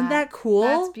 That. Isn't that cool?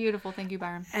 That's beautiful. Thank you,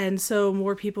 Byram. And so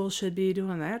more people should be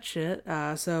doing that shit.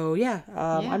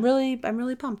 I'm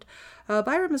really pumped.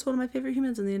 Byram is one of my favorite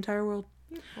humans in the entire world.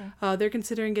 They're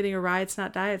considering getting a Riots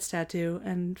Not Diets tattoo,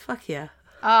 and fuck yeah.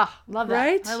 Love that.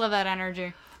 Right? I love that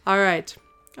energy. All right.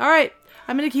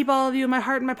 I'm going to keep all of you in my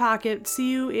heart and my pocket.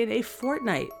 See you in a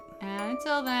fortnight. And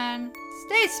until then,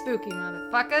 stay spooky,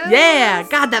 motherfuckers. Yeah,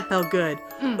 God, that felt good.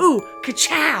 Ooh,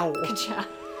 ka-chow. Ka-chow.